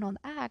done putting on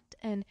the act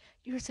and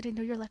you're sitting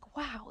there, you're like,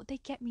 wow, they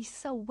get me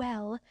so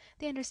well.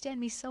 They understand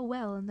me so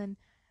well. And then,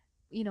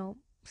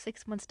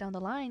 6 months down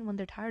the line, when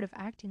they're tired of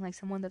acting like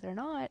someone that they're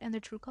not and their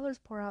true colors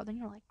pour out, then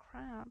you're like,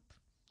 crap,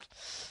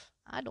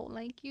 I don't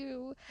like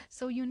you.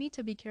 So you need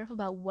to be careful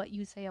about what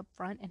you say up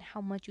front and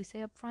how much you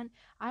say up front.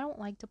 I don't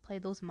like to play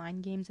those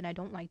mind games and I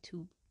don't like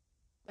to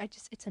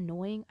it's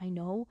annoying, I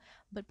know,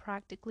 but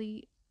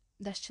practically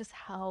that's just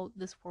how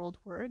this world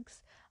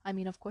works. I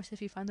mean, of course,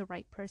 if you find the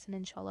right person,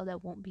 inshallah,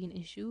 that won't be an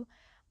issue.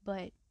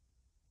 But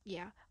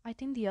yeah, I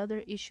think the other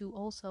issue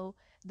also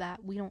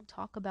that we don't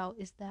talk about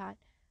is that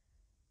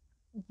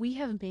we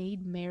have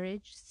made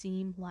marriage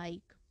seem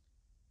like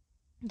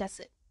that's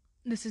it.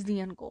 This is the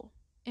end goal.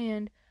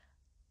 And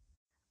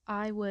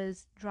I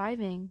was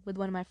driving with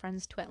one of my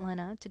friends to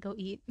Atlanta to go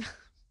eat.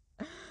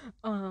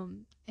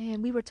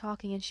 And we were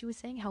talking, and she was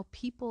saying how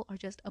people are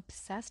just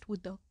obsessed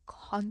with the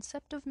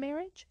concept of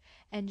marriage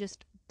and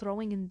just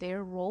throwing in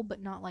their role,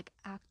 but not like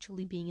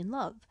actually being in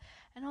love.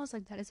 And I was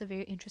like, that is a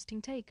very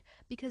interesting take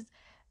because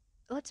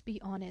let's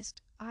be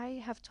honest,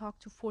 I have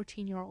talked to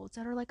 14-year-olds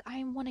that are like,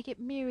 I want to get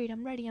married,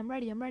 I'm ready, I'm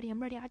ready, I'm ready,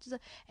 I'm ready.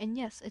 And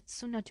yes, it's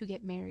sunnah to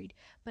get married,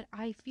 but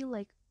I feel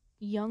like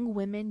young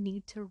women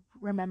need to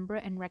remember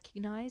and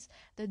recognize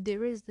that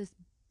there is this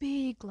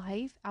big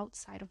life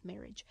outside of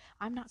marriage.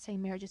 I'm not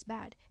saying marriage is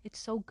bad. It's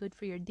so good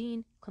for your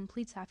deen,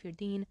 completes half your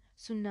deen,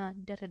 sunnah,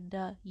 da da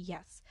da,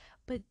 yes.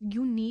 But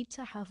you need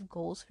to have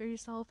goals for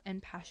yourself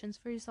and passions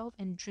for yourself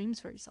and dreams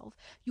for yourself.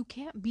 You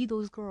can't be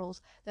those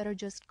girls that are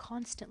just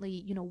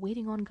constantly,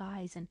 waiting on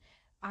guys and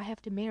I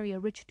have to marry a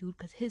rich dude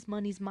because his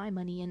money's my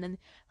money. And then,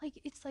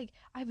 like, it's like,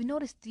 I've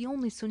noticed the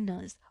only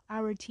sunnahs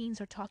our teens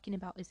are talking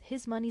about is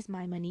his money's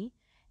my money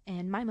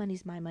and my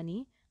money's my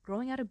money,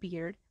 growing out a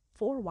beard,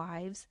 4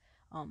 wives.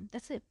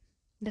 That's it.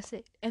 That's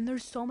it. And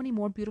there's so many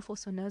more beautiful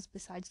sunnahs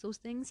besides those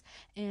things.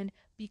 And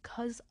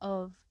because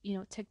of,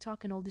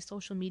 TikTok and all the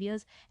social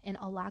medias and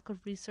a lack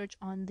of research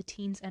on the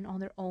teens and on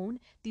their own,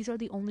 these are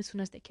the only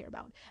sunnahs they care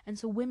about. And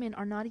so women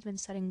are not even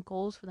setting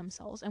goals for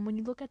themselves. And when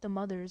you look at the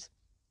mothers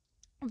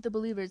of the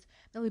believers,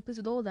 may we pleased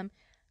with all of them,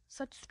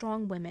 such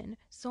strong women,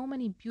 so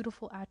many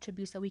beautiful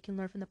attributes that we can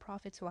learn from the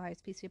Prophet's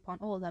wives, peace be upon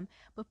all of them.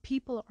 But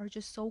people are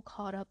just so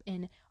caught up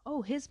in,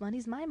 oh, his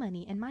money's my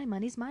money and my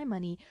money's my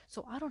money,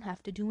 so I don't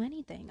have to do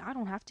anything. I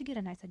don't have to get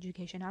a nice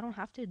education. I don't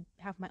have to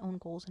have my own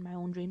goals and my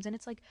own dreams. And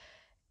it's like,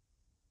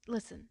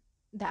 listen.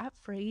 that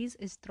phrase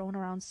is thrown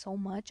around so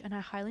much, and I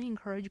highly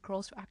encourage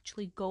girls to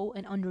actually go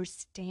and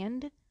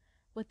understand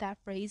what that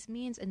phrase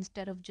means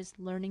instead of just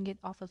learning it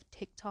off of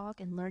TikTok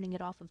and learning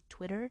it off of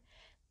Twitter.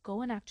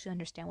 Go and actually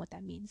understand what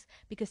that means,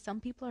 because some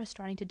people are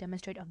starting to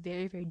demonstrate a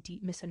very, very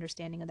deep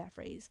misunderstanding of that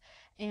phrase.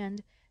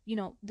 And,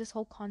 this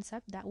whole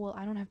concept that, well,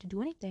 I don't have to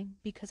do anything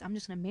because I'm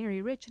just gonna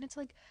marry rich. And it's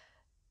like,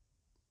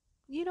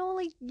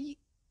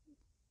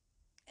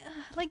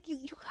 like,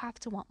 you have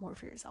to want more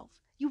for yourself.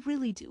 You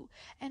really do.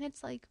 And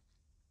it's like,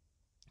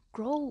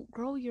 grow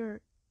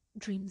your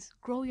dreams,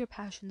 grow your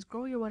passions,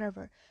 grow your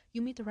whatever.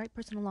 You meet the right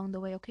person along the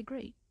way, okay,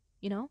 great.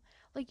 you know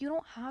like, you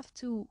don't have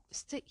to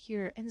sit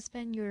here and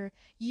spend your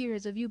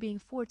years of you being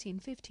 14,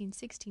 15,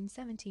 16,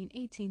 17,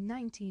 18,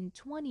 19,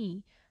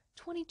 20,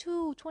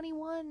 22,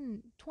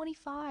 21,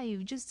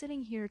 25, just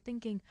sitting here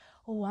thinking,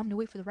 oh, I'm gonna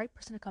wait for the right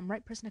person to come,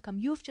 right person to come.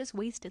 You've just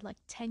wasted like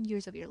 10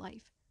 years of your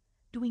life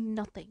doing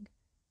nothing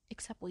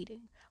except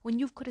waiting, when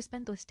you could have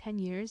spent those 10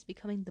 years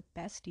becoming the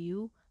best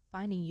you,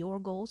 finding your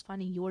goals,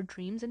 finding your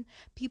dreams. And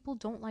people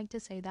don't like to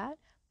say that,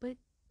 but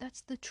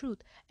that's the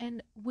truth.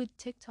 And with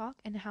TikTok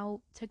and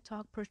how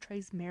TikTok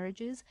portrays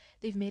marriages,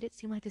 they've made it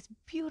seem like this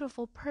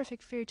beautiful,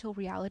 perfect fairy tale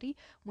reality,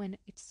 when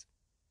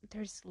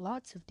there's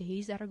lots of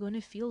days that are going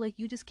to feel like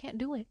you just can't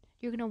do it.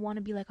 You're going to want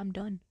to be like, I'm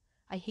done.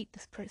 I hate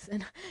this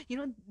person.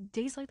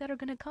 Days like that are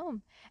going to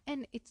come.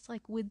 And it's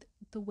like, with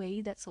the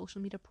way that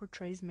social media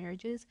portrays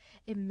marriages,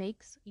 it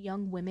makes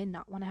young women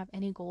not want to have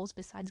any goals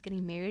besides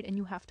getting married, and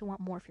you have to want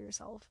more for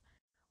yourself.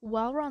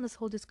 While we're on this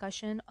whole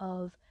discussion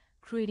of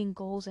creating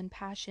goals and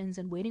passions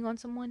and waiting on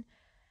someone,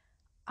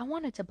 I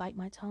wanted to bite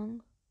my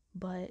tongue,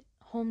 but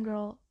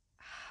homegirl,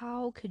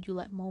 how could you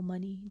let Mo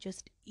Money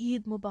just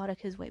Eid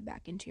Mubarak his way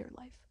back into your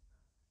life?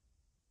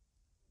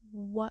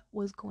 What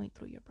was going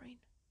through your brain?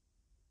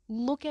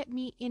 Look at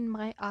me in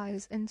my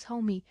eyes and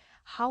tell me,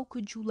 how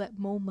could you let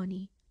Mo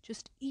Money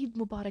just Eid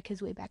Mubarak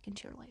his way back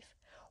into your life?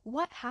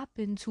 What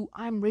happened to,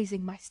 I'm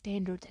raising my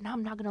standards and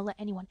I'm not gonna let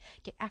anyone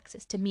get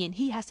access to me, and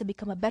he has to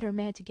become a better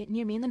man to get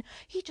near me, and then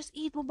he just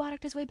Eid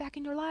Mubarak his way back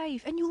in your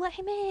life and you let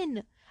him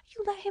in?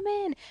 You let him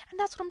in. And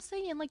that's what I'm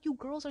saying. Like, you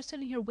girls are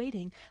sitting here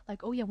waiting,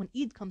 like, oh yeah, when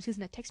Eid comes, he's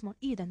gonna text me on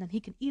Eid and then he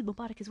can Eid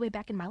Mubarak his way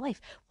back in my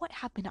life. What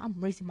happened? I'm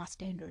raising my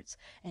standards,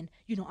 and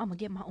I'm gonna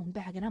get my own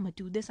bag, and I'm gonna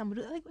do this, I'm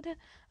gonna do, like,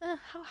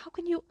 how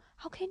can you?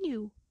 How can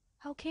you?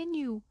 How can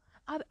you?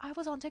 I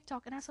was on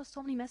TikTok and I saw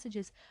so many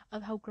messages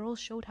of how girls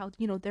showed how,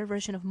 their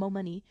version of Mo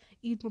Money,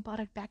 Eid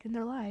Mubarak, back in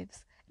their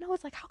lives. And I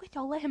was like, how can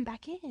y'all let him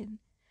back in?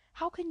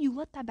 How can you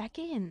let that back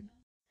in?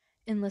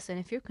 And listen,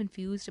 if you're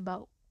confused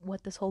about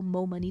what this whole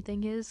Mo Money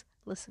thing is,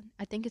 listen,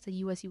 I think it's a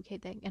US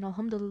UK thing. And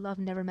alhamdulillah, I've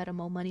never met a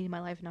Mo Money in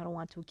my life, and I don't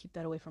want to keep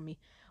that away from me.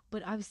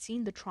 But I've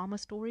seen the trauma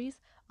stories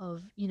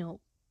of,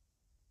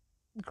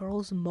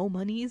 girls Mo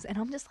Monies, and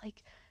I'm just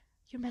like,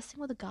 you're messing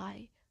with a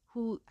guy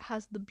who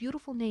has the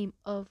beautiful name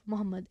of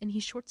Muhammad, and he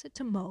shorts it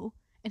to Mo,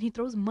 and he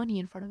throws money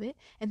in front of it,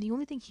 and the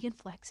only thing he can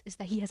flex is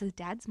that he has his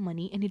dad's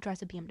money and he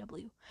drives a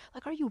BMW.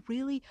 Like, are you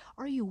really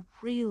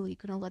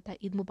gonna let that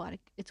Eid Mubarak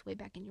its way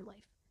back in your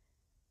life?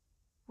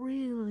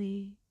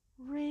 Really?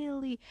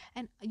 Really?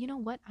 And you know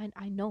what?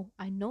 I know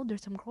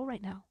there's some girl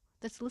right now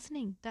that's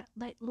listening that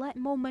let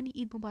Mo Money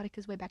Eid Mubarak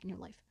his way back in your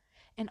life.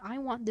 And I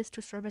want this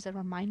to serve as a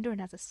reminder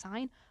and as a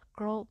sign,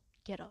 girl,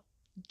 get up.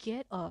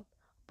 Get up.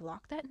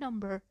 Block that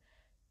number.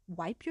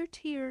 Wipe your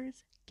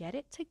tears. Get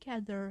it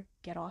together.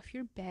 Get off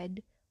your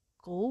bed.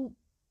 Go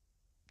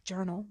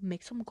journal.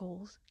 Make some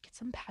goals. Get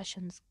some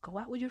passions. Go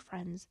out with your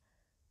friends.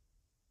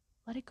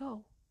 Let it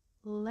go.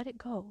 Let it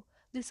go.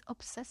 This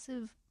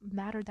obsessive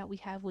matter that we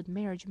have with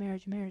marriage,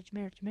 marriage, marriage,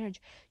 marriage,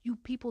 marriage, you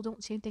people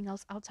don't see anything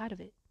else outside of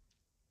it.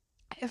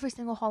 Every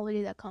single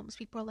holiday that comes,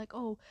 people are like,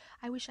 oh,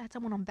 I wish I had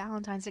someone on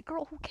Valentine's Day.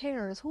 Girl, who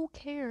cares? Who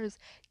cares?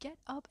 Get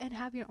up and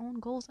have your own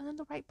goals, and then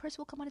the right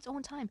person will come on its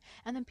own time.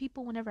 And then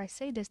people, whenever I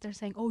say this, they're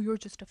saying, oh, you're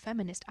just a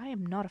feminist. I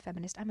am not a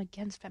feminist. I'm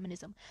against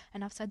feminism.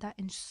 And I've said that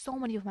in so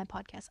many of my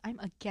podcasts. I'm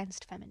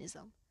against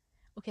feminism.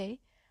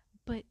 Okay?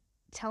 But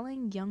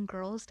telling young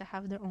girls to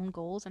have their own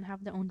goals and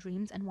have their own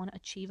dreams and want to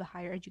achieve a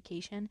higher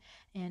education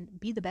and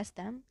be the best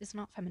them is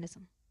not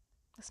feminism.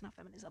 That's not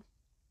feminism.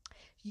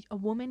 A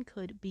woman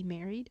could be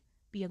married,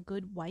 be a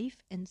good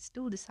wife, and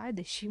still decide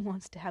that she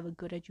wants to have a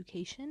good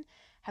education,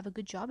 have a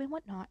good job, and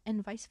whatnot,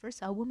 and vice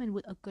versa. A woman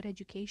with a good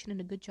education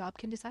and a good job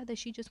can decide that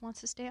she just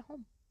wants to stay at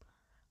home.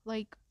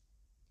 Like,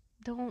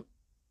 don't,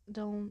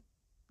 don't,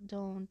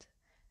 don't.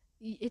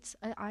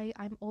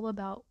 I'm all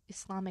about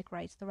Islamic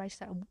rights, the rights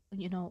that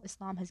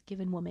Islam has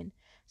given women.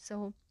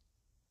 So,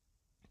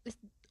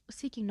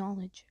 seeking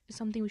knowledge is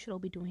something we should all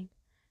be doing.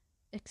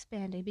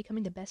 Expanding,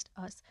 becoming the best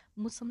us.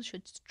 Muslims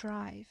should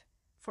strive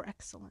for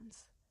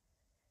excellence.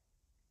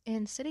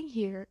 And sitting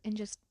here and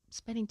just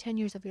spending 10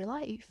 years of your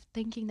life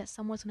thinking that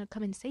someone's going to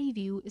come and save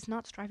you is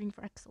not striving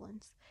for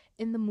excellence.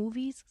 In the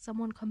movies,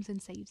 someone comes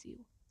and saves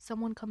you.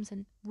 Someone comes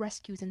and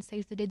rescues and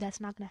saves the day.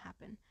 That's not going to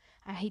happen.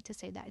 I hate to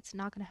say that. It's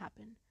not going to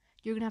happen.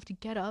 You're going to have to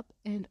get up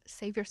and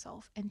save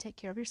yourself and take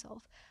care of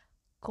yourself.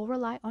 Go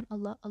rely on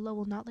Allah. Allah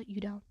will not let you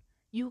down.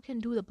 You can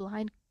do the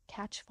blind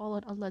catch fall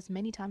on Allah as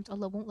many times,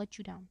 Allah won't let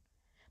you down.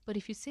 But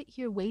if you sit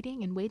here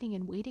waiting and waiting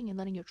and waiting and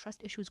letting your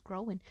trust issues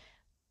grow and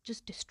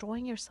just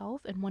destroying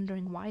yourself and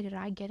wondering, why did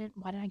I get it?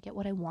 Why did I get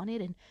what I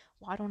wanted? And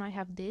why don't I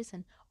have this?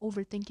 And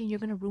overthinking,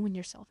 you're going to ruin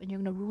yourself and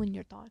you're going to ruin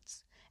your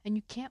thoughts. And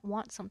you can't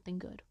want something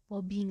good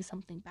while being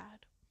something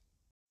bad.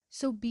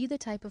 So be the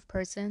type of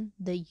person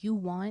that you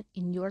want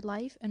in your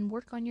life and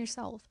work on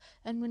yourself.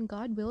 And when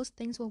God wills,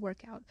 things will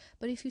work out.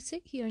 But if you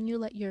sit here and you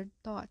let your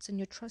thoughts and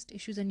your trust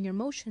issues and your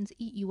emotions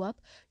eat you up,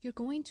 you're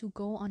going to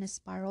go on a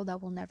spiral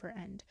that will never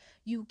end.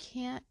 You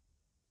can't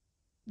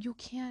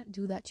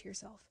do that to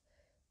yourself.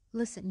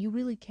 Listen, you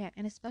really can't.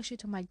 And especially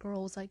to my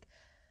girls, like,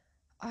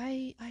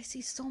 I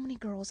see so many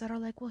girls that are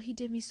like, well, he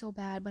did me so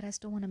bad, but I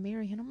still want to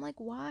marry him. I'm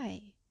like,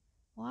 why?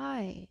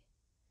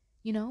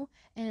 You know?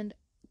 And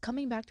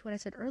coming back to what I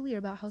said earlier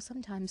about how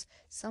sometimes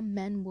some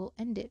men will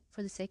end it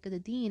for the sake of the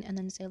deen and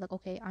then say, like,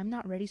 okay, I'm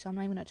not ready, so I'm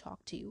not even going to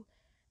talk to you.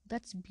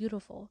 That's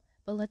beautiful.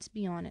 But let's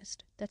be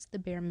honest, that's the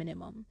bare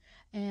minimum.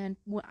 And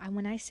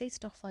when I say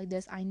stuff like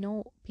this, I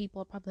know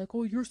people are probably like,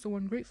 oh, you're so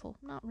ungrateful.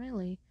 Not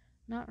really.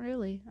 Not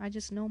really. I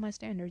just know my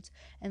standards.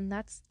 And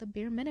that's the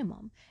bare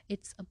minimum.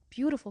 It's a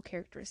beautiful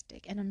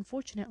characteristic. And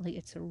unfortunately,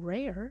 it's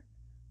rare,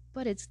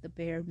 but it's the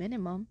bare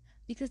minimum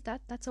because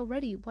that's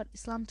already what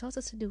Islam tells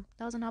us to do.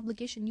 That was an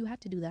obligation. You had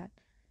to do that.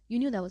 You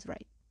knew that was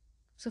right.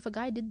 So if a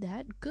guy did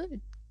that,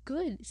 good.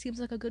 Seems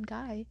like a good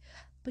guy.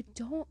 But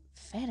don't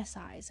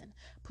fantasize and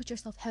put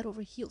yourself head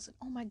over heels and,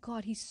 oh my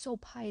God, he's so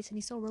pious and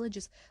he's so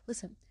religious.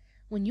 Listen,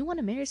 when you want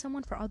to marry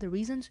someone for other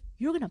reasons,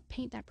 you're going to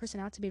paint that person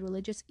out to be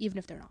religious even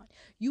if they're not.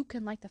 You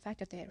can like the fact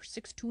that they're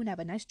 6'2" and have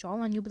a nice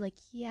jawline. You'll be like,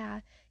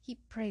 yeah, he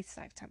prays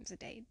 5 times a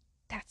day.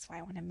 That's why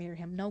I want to marry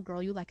him. No,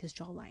 girl, you like his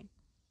jawline.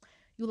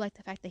 You like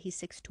the fact that he's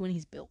 6'2" and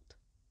he's built.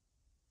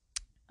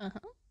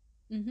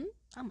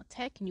 I'm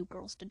attacking you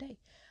girls today.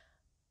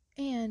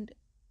 And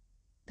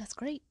that's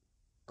great.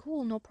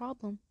 Cool, no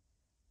problem.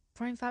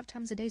 Praying 5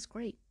 times a day is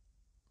great.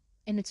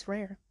 And it's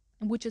rare.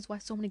 And which is why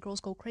so many girls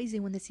go crazy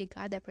when they see a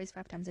guy that prays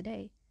 5 times a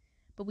day.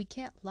 But we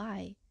can't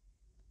lie.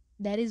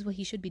 That is what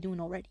he should be doing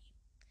already.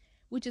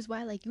 Which is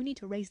why, like, you need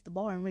to raise the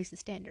bar and raise the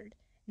standard.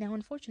 Now,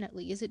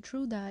 unfortunately, is it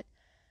true that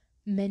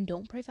men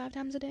don't pray 5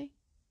 times a day?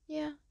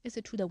 Yeah. Is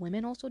it true that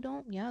women also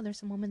don't? Yeah, there's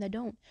some women that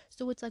don't.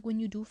 So it's like when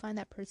you do find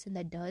that person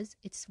that does,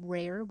 it's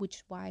rare, which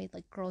is why,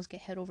 like, girls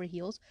get head over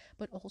heels.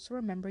 But also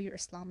remember your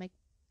Islamic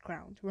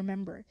ground.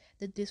 Remember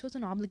that this was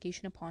an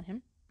obligation upon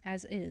him,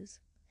 as is.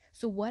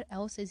 So what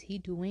else is he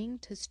doing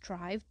to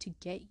strive to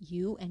get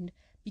you and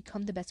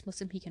become the best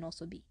Muslim he can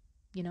also be?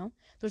 You know,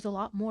 there's a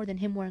lot more than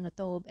him wearing a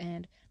thobe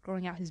and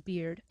growing out his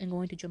beard and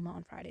going to Jummah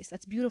on Fridays.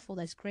 That's beautiful.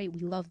 That's great. We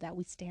love that.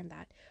 We stand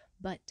that.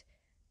 But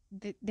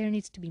there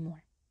needs to be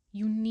more.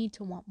 You need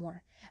to want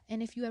more.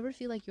 And if you ever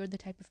feel like you're the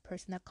type of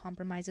person that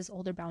compromises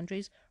all their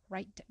boundaries,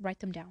 write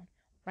them down.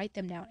 Write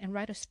them down and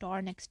write a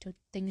star next to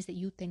things that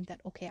you think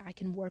that, okay, I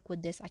can work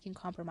with this, I can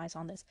compromise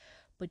on this.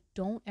 But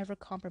don't ever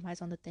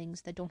compromise on the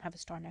things that don't have a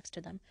star next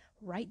to them.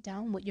 Write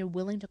down what you're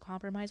willing to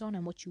compromise on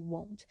and what you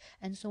won't.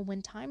 And so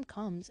when time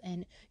comes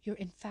and you're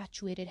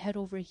infatuated, head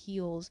over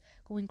heels,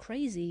 going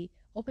crazy,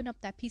 open up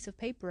that piece of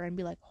paper and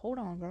be like, hold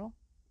on, girl.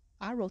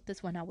 I wrote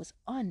this when I was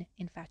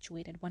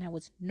uninfatuated, when I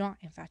was not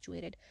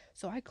infatuated.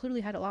 So I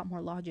clearly had a lot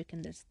more logic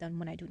in this than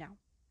when I do now.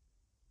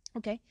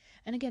 Okay?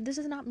 And again, this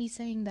is not me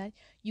saying that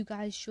you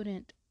guys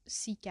shouldn't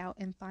seek out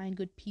and find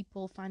good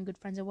people, find good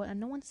friends, or what. And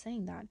no one's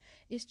saying that.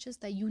 It's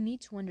just that you need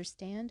to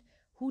understand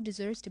who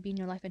deserves to be in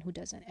your life and who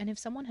doesn't. And if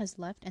someone has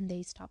left and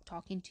they stopped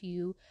talking to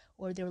you,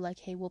 or they're like,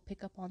 hey, we'll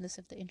pick up on this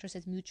if the interest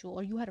is mutual,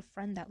 or you had a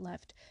friend that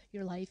left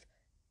your life,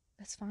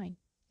 that's fine.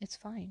 It's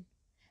fine.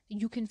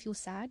 You can feel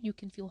sad, you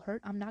can feel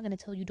hurt. I'm not going to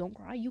tell you don't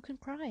cry. You can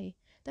cry.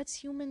 That's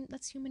human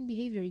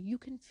behavior. You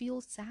can feel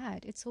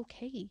sad. It's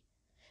okay.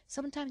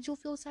 Sometimes you'll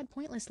feel sad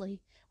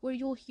pointlessly, where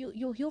you'll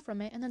heal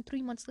from it, and then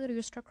 3 months later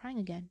you'll start crying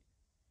again.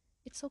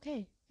 It's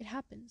okay. It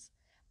happens.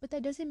 But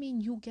that doesn't mean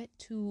you get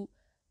to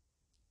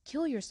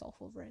kill yourself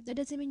over it. That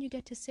doesn't mean you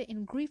get to sit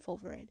in grief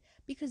over it,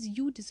 because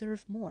you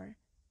deserve more.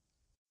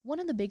 One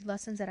of the big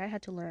lessons that I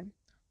had to learn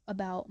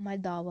about my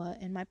dawah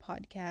and my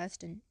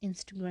podcast and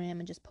Instagram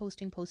and just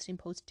posting,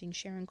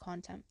 sharing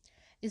content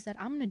is that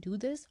I'm going to do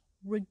this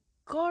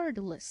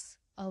regardless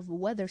of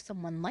whether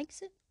someone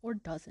likes it or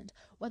doesn't,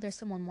 whether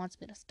someone wants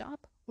me to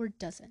stop or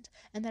doesn't.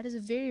 And that is a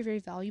very, very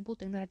valuable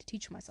thing that I had to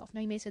teach myself. Now,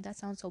 you may say that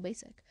sounds so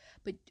basic,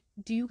 but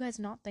do you guys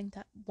not think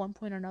that one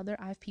point or another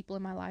I have people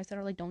in my life that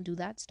are like, don't do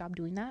that, stop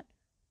doing that?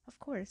 Of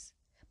course.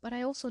 But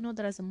I also know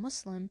that as a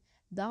Muslim,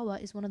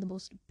 dawah is one of the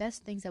most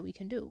best things that we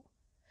can do.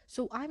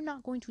 So I'm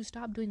not going to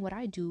stop doing what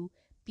I do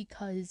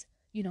because,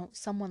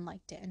 someone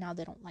liked it and now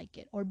they don't like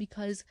it, or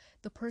because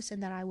the person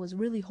that I was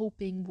really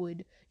hoping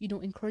would,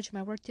 encourage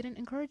my work didn't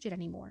encourage it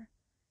anymore.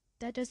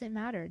 That doesn't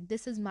matter.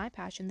 This is my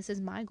passion. This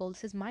is my goal.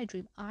 This is my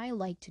dream. I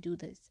like to do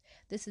this.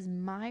 This is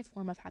my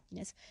form of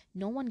happiness.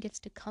 No one gets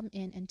to come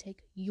in and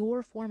take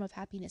your form of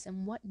happiness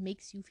and what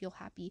makes you feel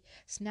happy,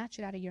 snatch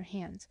it out of your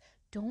hands.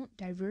 Don't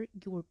divert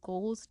your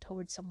goals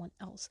towards someone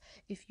else.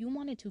 If you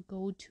wanted to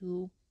go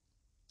to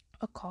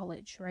a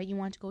college, right? You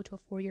want to go to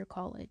a 4-year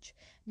college.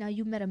 Now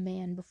you met a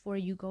man before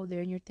you go there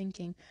and you're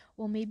thinking,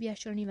 well, maybe I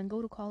shouldn't even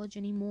go to college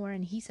anymore.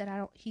 And he said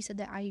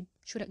that I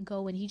shouldn't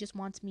go and he just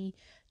wants me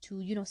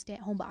to, stay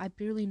at home, but I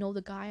barely know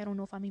the guy. I don't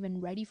know if I'm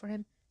even ready for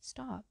him.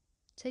 Stop.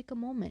 Take a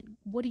moment.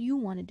 What do you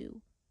want to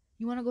do?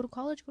 You want to go to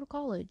college? Go to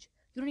college.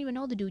 You don't even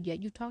know the dude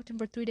yet. You've talked to him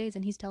for 3 days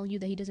and he's telling you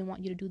that he doesn't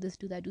want you to do this,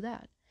 do that, do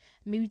that.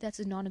 Maybe that's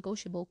a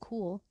non-negotiable.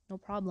 Cool, no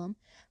problem.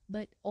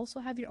 But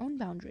also have your own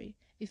boundary.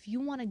 If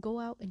you want to go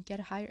out and get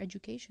a higher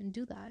education,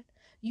 do that.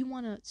 You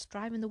want to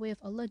strive in the way of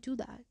Allah, do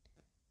that.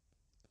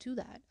 Do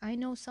that. I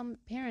know some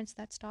parents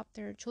that stop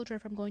their children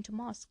from going to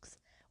mosques,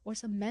 or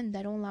some men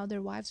that don't allow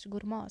their wives to go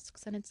to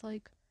mosques. And it's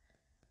like,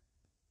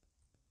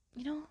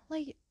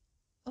 like,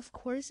 of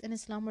course, in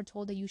Islam, we're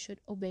told that you should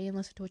obey and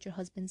listen to what your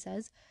husband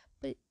says.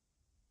 But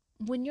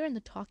when you're in the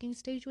talking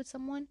stage with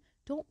someone,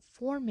 don't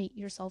formate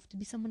yourself to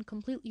be someone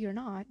completely you're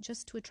not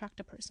just to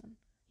attract a person.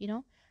 You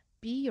know,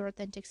 be your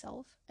authentic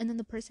self, and then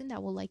the person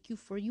that will like you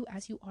for you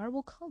as you are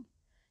will come.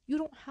 You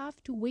don't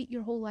have to wait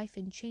your whole life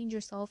and change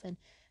yourself and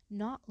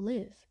not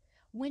live.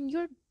 When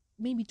you're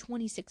maybe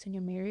 26 and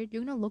you're married,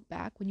 you're gonna look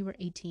back when you were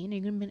 18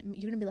 and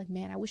you're gonna be like,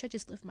 man, I wish I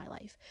just lived my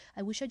life.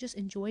 I wish I just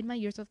enjoyed my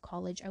years of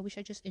college. I wish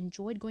I just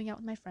enjoyed going out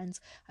with my friends.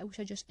 I wish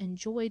I just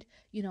enjoyed,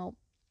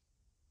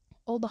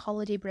 all the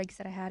holiday breaks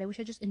that I had. I wish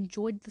I just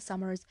enjoyed the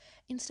summers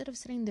instead of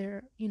sitting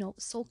there,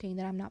 sulking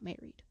that I'm not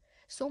married.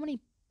 So many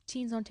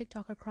teens on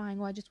TikTok are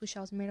crying, oh, I just wish I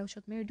was married. I wish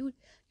I was married. Dude,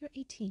 you're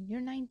 18, you're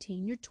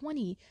 19, you're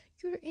 20.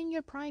 You're in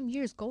your prime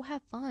years. Go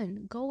have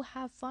fun. Go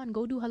have fun.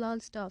 Go do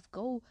halal stuff.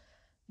 Go,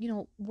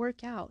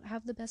 work out,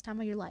 have the best time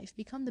of your life,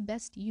 become the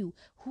best you.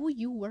 Who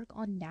you work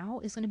on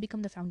now is going to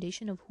become the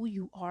foundation of who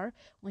you are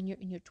when you're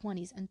in your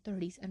 20s and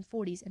 30s and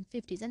 40s and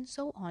 50s and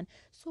so on.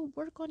 So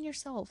work on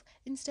yourself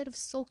instead of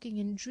sulking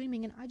and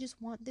dreaming and I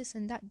just want this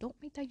and that. Don't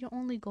make that your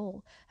only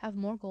goal. Have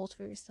more goals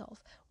for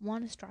yourself.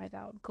 Want to strive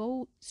out.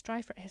 Go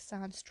strive for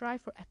ihsan,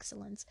 strive for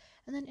excellence,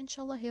 and then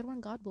inshallah here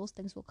when God wills,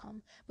 things will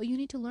come. But you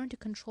need to learn to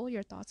control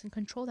your thoughts and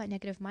control that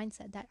negative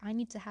mindset that I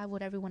need to have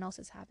what everyone else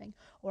is having,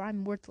 or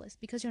I'm worthless,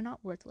 because you're not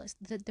worthless.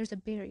 There's a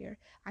barrier.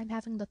 I'm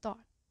having the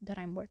thought that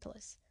I'm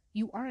worthless.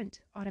 You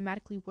aren't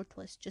automatically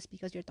worthless just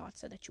because your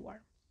thoughts said that you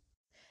are.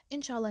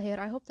 Inshallah, here,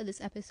 I hope that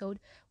this episode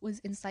was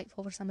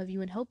insightful for some of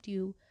you and helped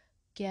you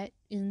get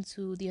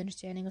into the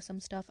understanding of some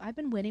stuff. I've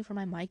been waiting for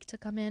my mic to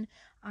come in.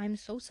 I'm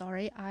so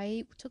sorry.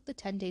 I took the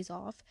 10 days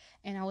off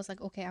and I was like,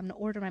 okay, I'm gonna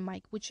order my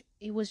mic, which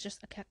it was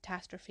just a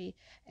catastrophe.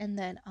 And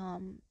then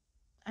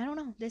I don't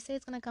know. They say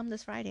it's gonna come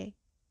this Friday,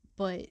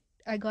 but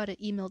I got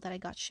an email that I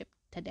got shipped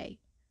today.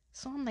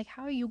 So I'm like,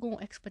 how are you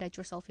gonna expedite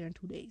yourself here in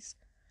 2 days?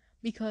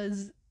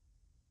 Because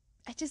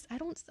I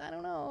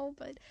don't know.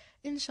 But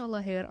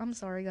inshallah, here. I'm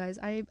sorry, guys.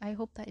 I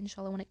hope that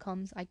inshallah when it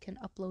comes, I can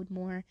upload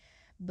more.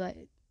 But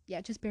yeah,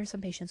 just bear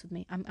some patience with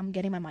me. I'm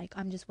getting my mic.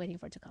 I'm just waiting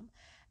for it to come,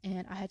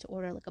 and I had to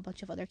order like a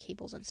bunch of other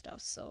cables and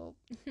stuff. So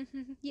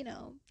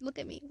look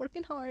at me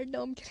working hard.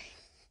 No, I'm kidding.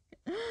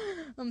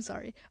 I'm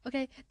sorry.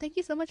 Okay, thank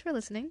you so much for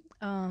listening.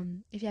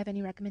 If you have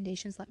any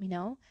recommendations, let me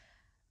know.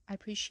 I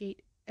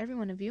appreciate every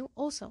one of you.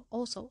 Also,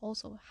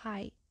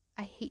 hi.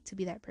 I hate to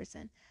be that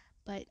person,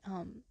 but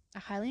I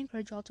highly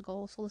encourage y'all to go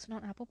also listen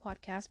on Apple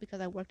Podcasts because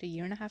I worked a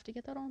year and a half to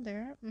get that on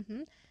there.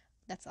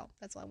 That's all.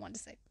 That's all I wanted to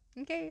say.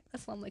 Okay,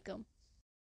 assalamu alaikum.